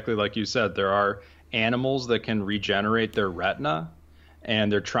exactly like you said, there are animals that can regenerate their retina,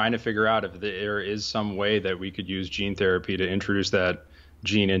 and they're trying to figure out if there is some way that we could use gene therapy to introduce that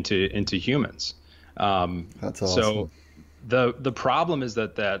gene into humans. That's awesome. So the problem is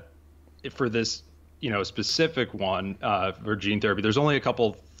that for this, specific one for gene therapy, there's only a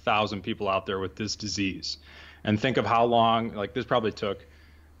couple thousand people out there with this disease. And think of how long, like this probably took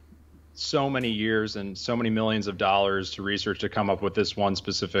so many years and so many millions of dollars to research to come up with this one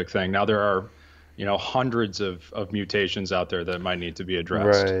specific thing. Now there are, hundreds of mutations out there that might need to be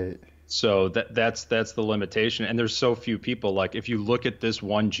addressed. Right. So that's the limitation. And there's so few people. Like if you look at this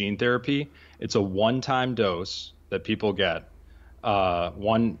one gene therapy, it's a one-time dose that people get.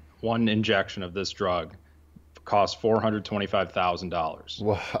 One injection of this drug costs $425,000.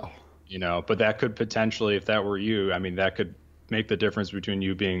 Wow. But that could potentially, if that were you, I mean, that could make the difference between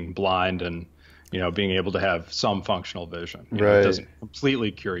you being blind and, being able to have some functional vision. Right. It doesn't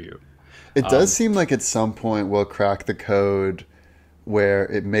completely cure you. It does seem like at some point we'll crack the code where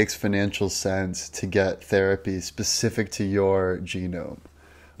it makes financial sense to get therapy specific to your genome.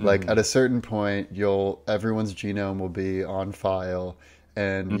 Like at a certain point, everyone's genome will be on file,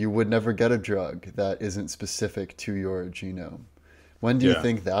 and you would never get a drug that isn't specific to your genome. When do you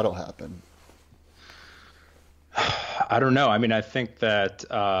think that'll happen? I don't know. I mean, I think that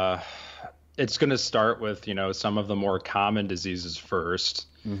it's going to start with, some of the more common diseases first,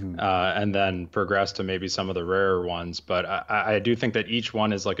 and then progress to maybe some of the rarer ones. But I do think that each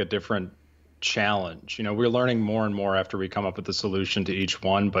one is like a different challenge. We're learning more and more after we come up with the solution to each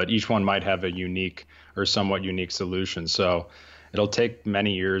one, but each one might have a unique or somewhat unique solution. So it'll take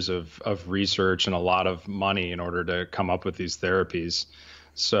many years of research and a lot of money in order to come up with these therapies.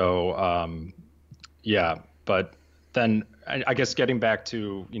 So, but then I guess getting back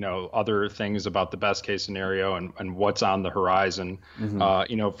to, other things about the best case scenario and what's on the horizon,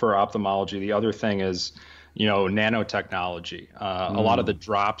 for ophthalmology, the other thing is, nanotechnology. A lot of the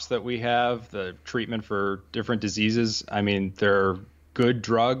drops that we have, the treatment for different diseases, I mean, they're good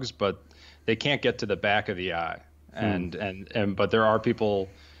drugs, but they can't get to the back of the eye. But there are people,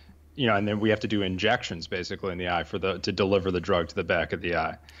 and then we have to do injections basically in the eye to deliver the drug to the back of the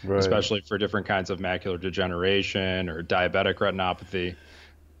eye, especially for different kinds of macular degeneration or diabetic retinopathy.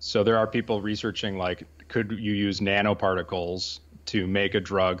 So there are people researching, like, could you use nanoparticles to make a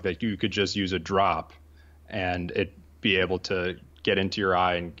drug that you could just use a drop and it be able to get into your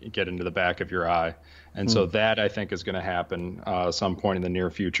eye and get into the back of your eye. And so that, I think, is going to happen some point in the near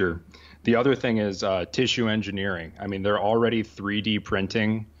future. The other thing is tissue engineering. I mean, they're already 3D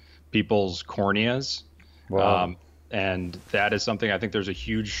printing people's corneas. Wow. And that is something, I think there's a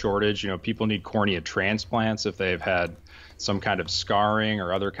huge shortage. People need cornea transplants if they've had some kind of scarring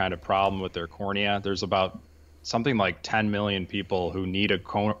or other kind of problem with their cornea. There's about something like 10 million people who need a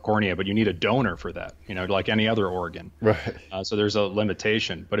cornea, but you need a donor for that, like any other organ. Right. So there's a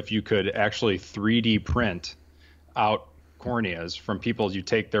limitation. But if you could actually 3D print out corneas from people, you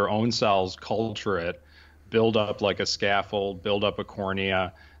take their own cells, culture it, build up like a scaffold, build up a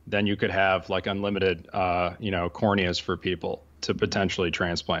cornea, then you could have like unlimited, corneas for people to potentially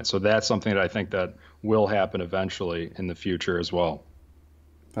transplant. So that's something that I think that will happen eventually in the future as well.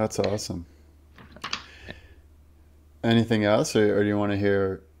 That's awesome. Anything else, or do you want to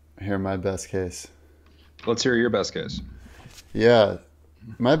hear my best case? Let's hear your best case. Yeah.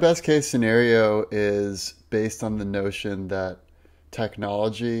 My best case scenario is based on the notion that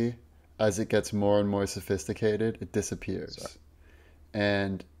technology, as it gets more and more sophisticated, it disappears.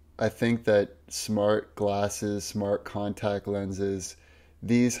 And I think that smart glasses, smart contact lenses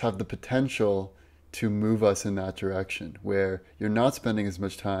these have the potential to move us in that direction, where you're not spending as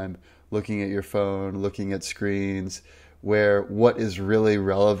much time looking at your phone, looking at screens, where what is really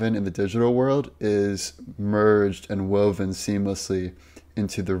relevant in the digital world is merged and woven seamlessly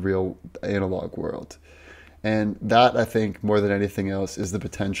into the real analog world. And that, I think, more than anything else, is the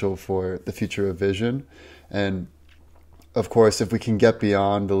potential for the future of vision. And of course, if we can get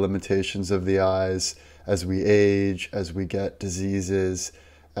beyond the limitations of the eyes as we age, as we get diseases,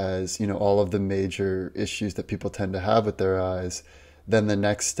 as all of the major issues that people tend to have with their eyes, then the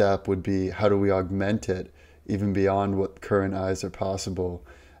next step would be, how do we augment it even beyond what current eyes are possible?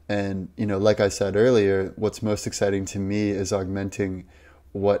 And like I said earlier, what's most exciting to me is augmenting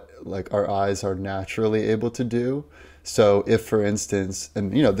what our eyes are naturally able to do. So if, for instance,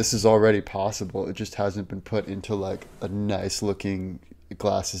 and this is already possible, it just hasn't been put into a nice looking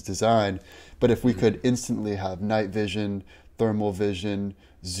glasses design, but if we could instantly have night vision, thermal vision,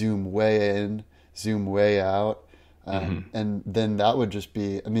 zoom way in, zoom way out, and then that would just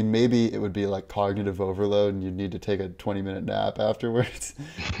be, maybe it would be like cognitive overload and you'd need to take a 20-minute nap afterwards,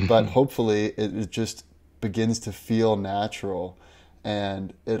 but hopefully it just begins to feel natural,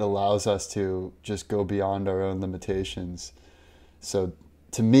 and it allows us to just go beyond our own limitations. So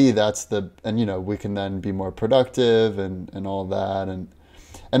to me, that's and we can then be more productive and all that.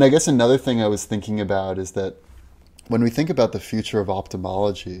 And I guess another thing I was thinking about is that when we think about the future of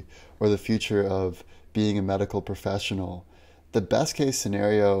ophthalmology or the future of being a medical professional, the best case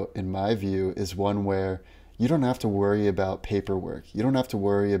scenario, in my view, is one where you don't have to worry about paperwork. You don't have to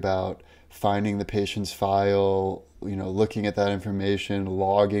worry about finding the patient's file, looking at that information,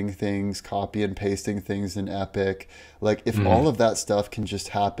 logging things, copy and pasting things in Epic. If all of that stuff can just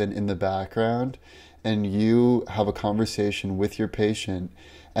happen in the background, and you have a conversation with your patient,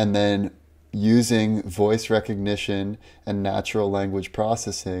 and then using voice recognition and natural language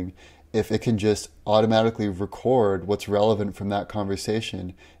processing, if it can just automatically record what's relevant from that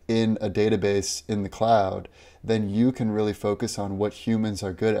conversation in a database in the cloud, then you can really focus on what humans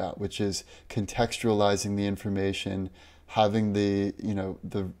are good at, which is contextualizing the information, having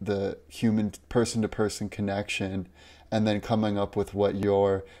the human person-to-person connection, and then coming up with what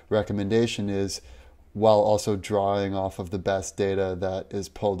your recommendation is, while also drawing off of the best data that is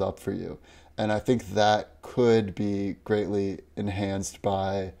pulled up for you. And I think that could be greatly enhanced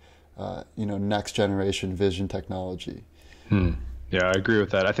by next generation vision technology. Yeah, I agree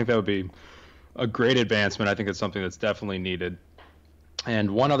with that. I think that would be a great advancement. I think it's something that's definitely needed.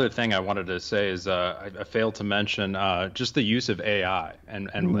 And one other thing I wanted to say is I failed to mention just the use of AI and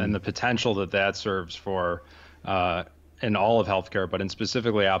the potential that serves for in all of healthcare, but in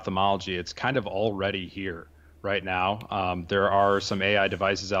specifically ophthalmology. It's kind of already here right now. There are some AI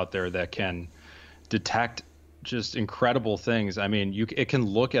devices out there that can detect just incredible things. It can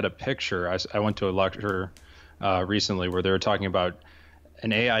look at a picture. I went to a lecture recently where they were talking about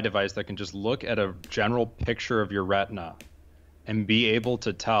an AI device that can just look at a general picture of your retina and be able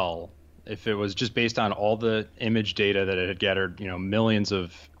to tell, if it was just based on all the image data that it had gathered, millions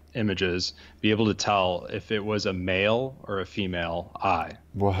of images, be able to tell if it was a male or a female eye.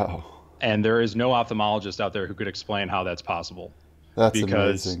 Wow. And there is no ophthalmologist out there who could explain how that's possible. That's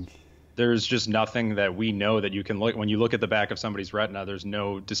because amazing. There's just nothing that we know that you can look. When you look at the back of somebody's retina, there's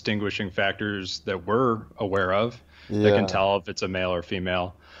no distinguishing factors that we're aware of that can tell if it's a male or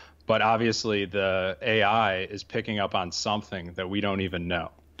female. But obviously the AI is picking up on something that we don't even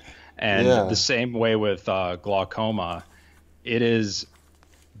know. And the same way with glaucoma, it is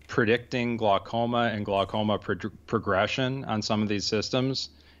predicting glaucoma and glaucoma progression on some of these systems,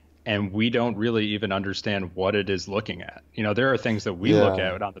 and we don't really even understand what it is looking at. There are things that we look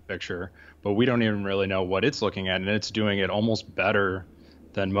at on the picture, but we don't even really know what it's looking at, and it's doing it almost better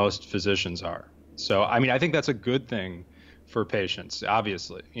than most physicians are. So, I think that's a good thing for patients,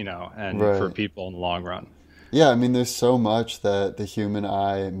 obviously, and for people in the long run. Yeah, there's so much that the human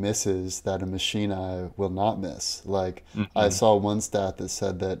eye misses that a machine eye will not miss. I saw one stat that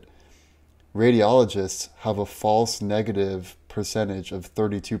said that radiologists have a false negative percentage of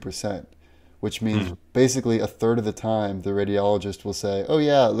 32%, which means basically a third of the time the radiologist will say, oh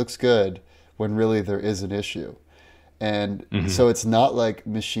yeah, it looks good, when really there is an issue. And so it's not like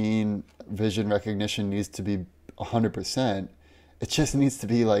machine vision recognition needs to be 100%. It just needs to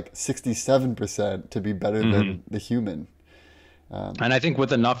be 67% to be better than the human. And I think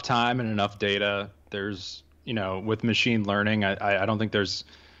with enough time and enough data, there's, with machine learning, I don't think there's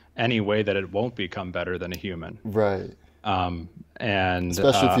any way that it won't become better than a human. Right. And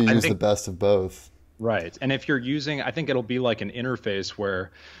especially if you use the best of both. Right. And if you're using, I think it'll be like an interface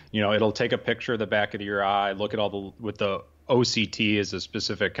where, it'll take a picture of the back of your eye, look at with the OCT is a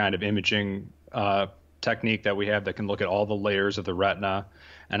specific kind of imaging technique that we have that can look at all the layers of the retina.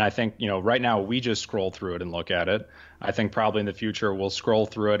 And I think, right now we just scroll through it and look at it. I think probably in the future we'll scroll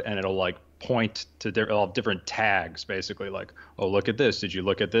through it and it'll like point to it'll have different tags, basically like, oh, look at this. Did you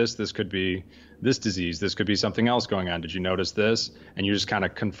look at this? This could be this disease. This could be something else going on. Did you notice this? And you just kind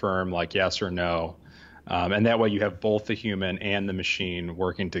of confirm like yes or no. And that way you have both the human and the machine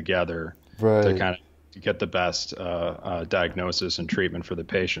working together to kind of get the best diagnosis and treatment for the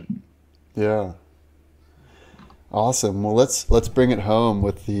patient. Yeah. Awesome. Well, let's bring it home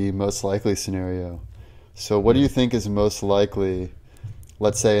with the most likely scenario. So what do you think is most likely,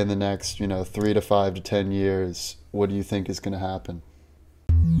 let's say in the next, 3 to 5 to 10 years, what do you think is going to happen?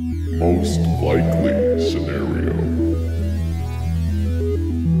 Most likely scenario.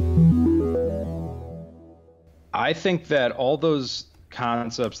 I think that all those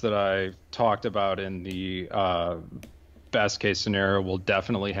concepts that I talked about in the best case scenario will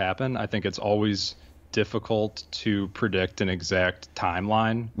definitely happen. I think it's always difficult to predict an exact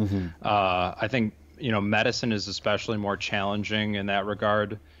timeline. I think, medicine is especially more challenging in that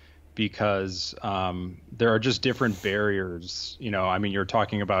regard because there are just different barriers. You're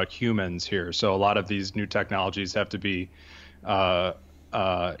talking about humans here. So a lot of these new technologies have to be,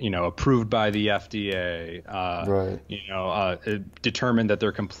 approved by the FDA, determined that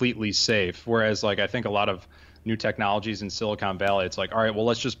they're completely safe. Whereas I think a lot of new technologies in Silicon Valley, it's like, all right, well,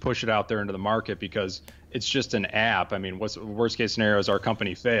 let's just push it out there into the market because it's just an app. What's the worst case scenario is our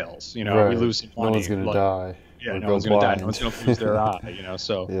company fails. We lose money. No one's going to die. Yeah, no one's going to die. No one's going to lose their eye.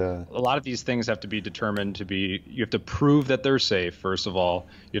 So a lot of these things have to be determined you have to prove that they're safe, first of all.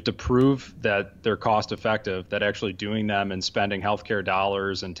 You have to prove that they're cost effective, that actually doing them and spending healthcare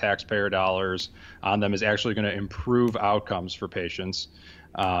dollars and taxpayer dollars on them is actually going to improve outcomes for patients.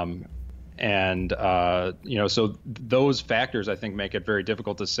 So those factors, I think, make it very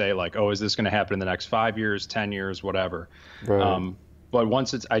difficult to say like, oh, is this going to happen in the next 5 years, 10 years, whatever. Right. But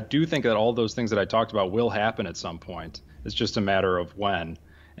I do think that all those things that I talked about will happen at some point. It's just a matter of when.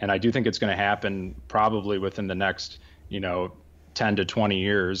 And I do think it's going to happen probably within the next, 10 to 20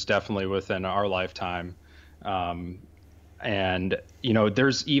 years, definitely within our lifetime. There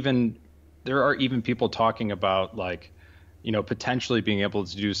are even people talking about like, potentially being able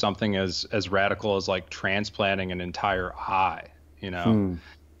to do something as radical as like transplanting an entire eye, And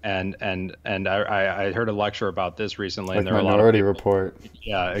I heard a lecture about this recently, and there were a lot of Minority Report.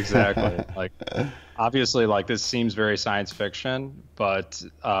 Yeah, exactly. Like, obviously, like this seems very science fiction, but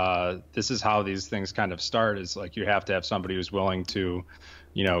this is how these things kind of start. Is like you have to have somebody who's willing to,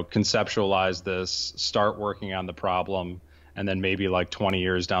 conceptualize this, start working on the problem, and then maybe like 20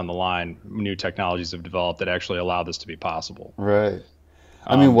 years down the line, new technologies have developed that actually allow this to be possible. Right.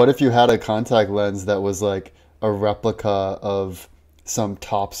 What if you had a contact lens that was like a replica of some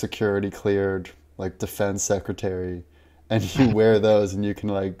top security cleared like defense secretary, and you wear those and you can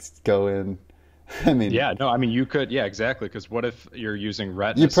like go in? You could, exactly. Because what if you're using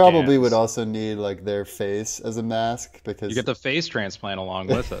retina? You probably scans? would also need like their face as a mask because you get the face transplant along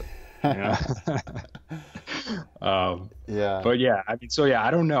with it. I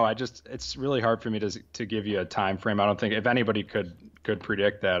don't know. It's really hard for me to give you a time frame. I don't think if anybody could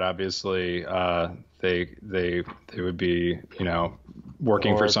predict that, obviously, they would be,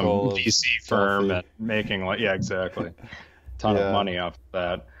 working for some VC firm and making ton of money off of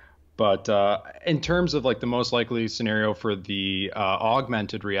that. But in terms of like the most likely scenario for the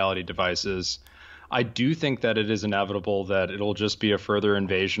augmented reality devices, I do think that it is inevitable that it'll just be a further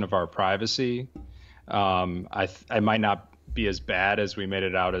invasion of our privacy. I might not be as bad as we made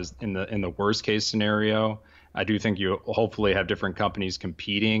it out as in the worst case scenario. I do think you hopefully have different companies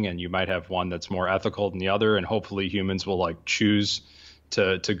competing, and you might have one that's more ethical than the other, and hopefully humans will like choose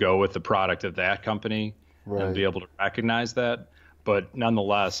to go with the product of that company and be able to recognize that. But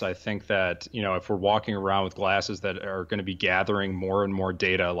nonetheless, I think that, if we're walking around with glasses that are going to be gathering more and more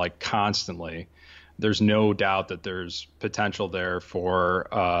data like constantly, there's no doubt that there's potential there for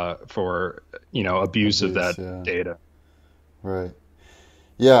abuse of that data. Right.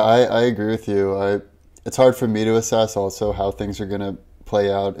 Yeah, I agree with you. It's hard for me to assess also how things are going to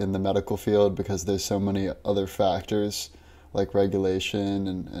play out in the medical field because there's so many other factors like regulation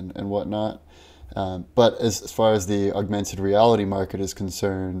and whatnot. But as far as the augmented reality market is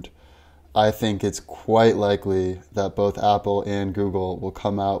concerned, I think it's quite likely that both Apple and Google will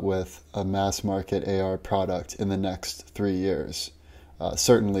come out with a mass market AR product in the next 3 years,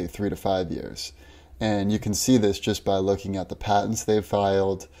 certainly 3 to 5 years. And you can see this just by looking at the patents they've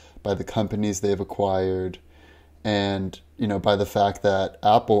filed, by the companies they've acquired, and by the fact that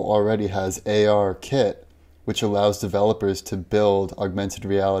Apple already has AR Kit, which allows developers to build augmented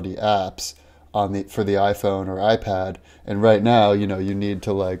reality apps for the iPhone or iPad. And right now, you need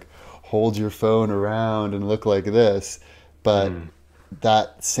to like hold your phone around and look like this, but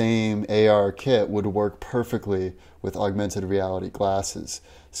that same AR kit would work perfectly with augmented reality glasses.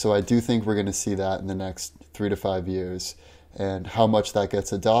 So I do think we're going to see that in the next 3 to 5 years. And how much that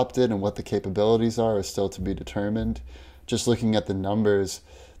gets adopted and what the capabilities are is still to be determined. Just looking at the numbers,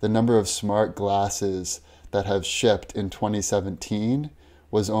 the number of smart glasses that have shipped in 2017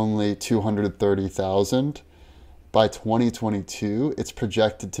 was only 230,000. By 2022, it's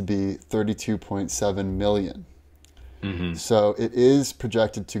projected to be 32.7 million. So it is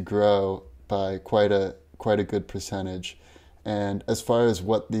projected to grow by quite a good percentage. And as far as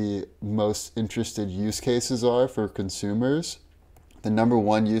what the most interested use cases are for consumers, the number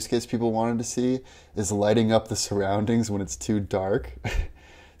one use case people wanted to see is lighting up the surroundings when it's too dark.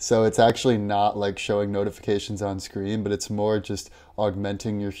 So it's actually not like showing notifications on screen, but it's more just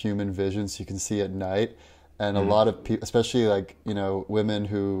augmenting your human vision so you can see at night. And a lot of people, especially like, women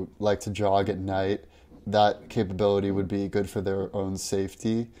who like to jog at night, that capability would be good for their own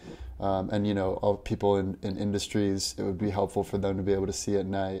safety. And all people in industries, it would be helpful for them to be able to see at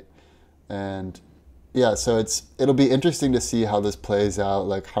night. And yeah, so it'll be interesting to see how this plays out,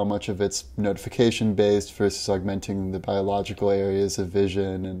 like how much of it's notification based versus augmenting the biological areas of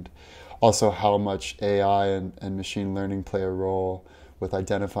vision, and also how much AI and machine learning play a role with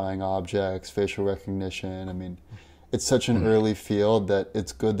identifying objects, facial recognition. I mean, it's such an early field that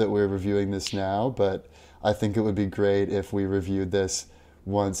it's good that we're reviewing this now, but I think it would be great if we reviewed this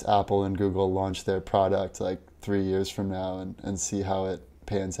once Apple and Google launch their product like 3 years from now and see how it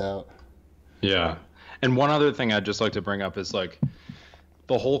pans out. Yeah. And one other thing I'd just like to bring up is like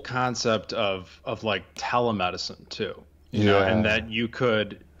the whole concept of like telemedicine too, you know, and that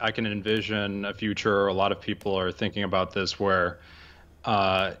I can envision a future, a lot of people are thinking about this where,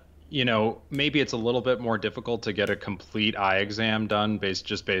 maybe it's a little bit more difficult to get a complete eye exam done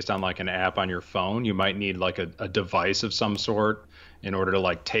based on like an app on your phone. You might need like a device of some sort in order to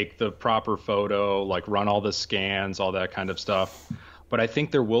like take the proper photo, like run all the scans, all that kind of stuff. But I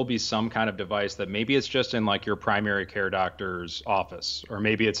think there will be some kind of device that maybe it's just in like your primary care doctor's office, or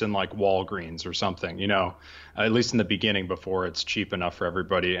maybe it's in like Walgreens or something, at least in the beginning before it's cheap enough for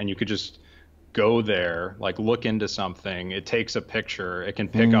everybody. And you could just go there, like look into something. It takes a picture. It can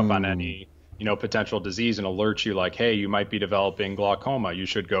pick up on any, potential disease and alert you like, hey, you might be developing glaucoma. You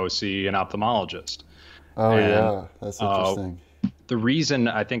should go see an ophthalmologist. Oh, yeah. That's interesting. The reason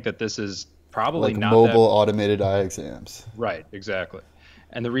I think that this is probably like not mobile automated eye exams. Right, exactly.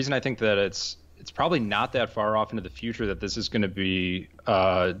 And the reason I think that it's probably not that far off into the future that this is going to be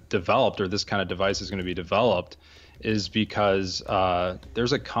developed, or this kind of device is going to be developed, is because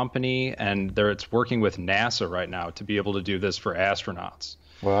there's a company and it's working with NASA right now to be able to do this for astronauts.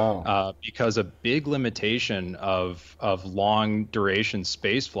 Wow. Because a big limitation of long duration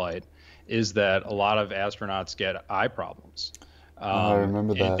space flight is that a lot of astronauts get eye problems. I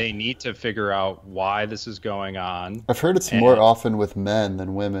remember that. They need to figure out why this is going on. I've heard it's more often with men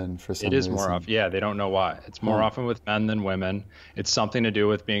than women for some reason. It is more often. Yeah, they don't know why. It's more often with men than women. It's something to do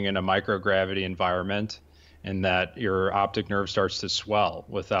with being in a microgravity environment, and that your optic nerve starts to swell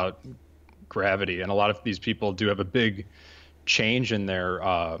without gravity. And a lot of these people do have a big change in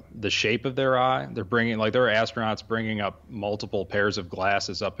their the shape of their eye. There are astronauts bringing up multiple pairs of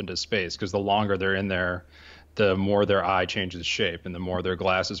glasses up into space, because the longer they're in there, the more their eye changes shape and the more their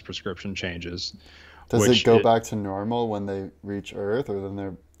glasses prescription changes. Does it go back to normal when they reach Earth, or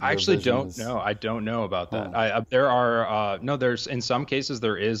then I actually don't know. I don't know about that. There's in some cases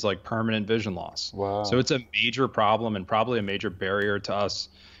there is like permanent vision loss. Wow. So it's a major problem and probably a major barrier to us,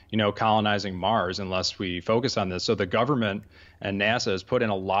 colonizing Mars unless we focus on this. So the government and NASA has put in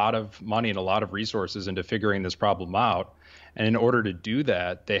a lot of money and a lot of resources into figuring this problem out. And in order to do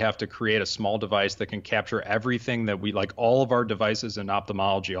that, they have to create a small device that can capture everything that all of our devices in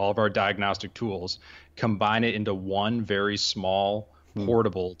ophthalmology, all of our diagnostic tools, combine it into one very small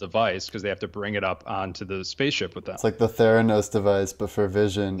portable device, because they have to bring it up onto the spaceship with them. It's like the Theranos device, but for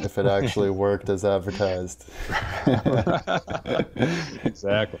vision, if it actually worked as advertised.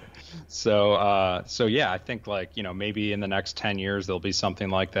 Exactly. So yeah, I think maybe in the next 10 years, there'll be something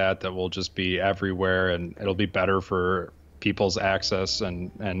like that will just be everywhere, and it'll be better for people's access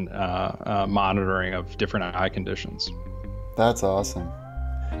and monitoring of different eye conditions. That's awesome.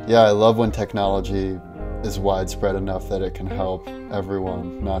 Yeah, I love when technology is widespread enough that it can help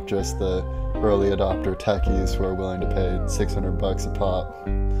everyone, not just the early adopter techies who are willing to pay $600 a pop.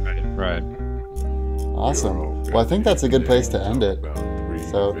 Right. Awesome. Well, I think that's a good place to end it.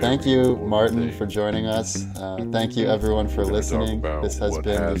 So thank you, Martin, for joining us. Thank you, everyone, for listening. This has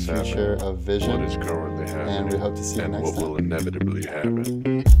been the future of vision, and we hope to see you next time. What will inevitably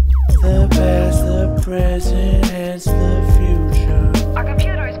happen. The past, the present, and the future. Our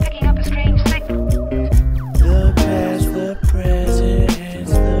computer is picking up a strange signal. The past, the present, and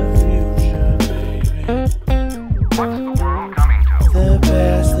the future, baby. What's the world coming to? The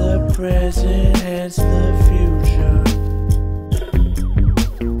past, the present, and the future.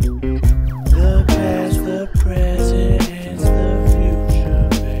 The past, the present, and the future,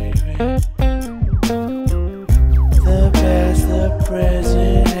 baby. The past, the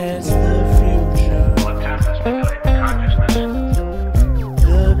present, and the future. Will attempt to stimulate consciousness.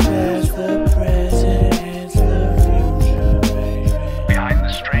 The past, the present, and the future, baby. Behind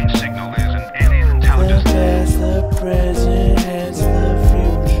the strange signal is an alien The intelligence. past, the present, and the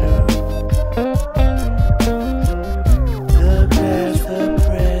future. The past, the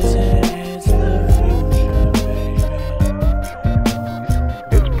present, and the future, baby.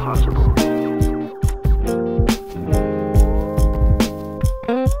 It's possible.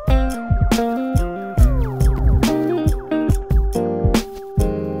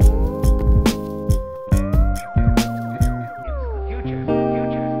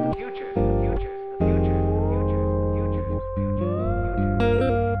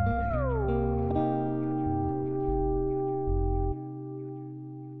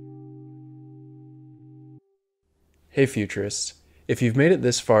 Hey Futurists, if you've made it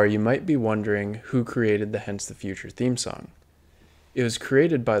this far, you might be wondering who created the Hence the Future theme song. It was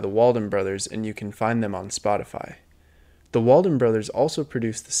created by the Walden Brothers, and you can find them on Spotify. The Walden Brothers also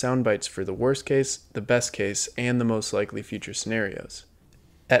produced the sound bites for the worst case, the best case, and the most likely future scenarios.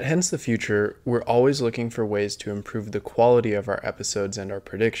 At Hence the Future, we're always looking for ways to improve the quality of our episodes and our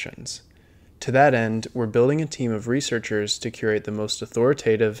predictions. To that end, we're building a team of researchers to curate the most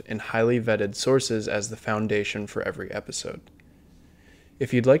authoritative and highly vetted sources as the foundation for every episode.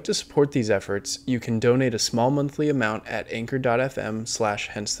 If you'd like to support these efforts, you can donate a small monthly amount at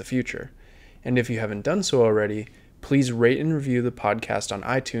anchor.fm/hencethefuture. And if you haven't done so already, please rate and review the podcast on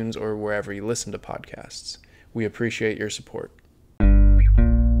iTunes or wherever you listen to podcasts. We appreciate your support.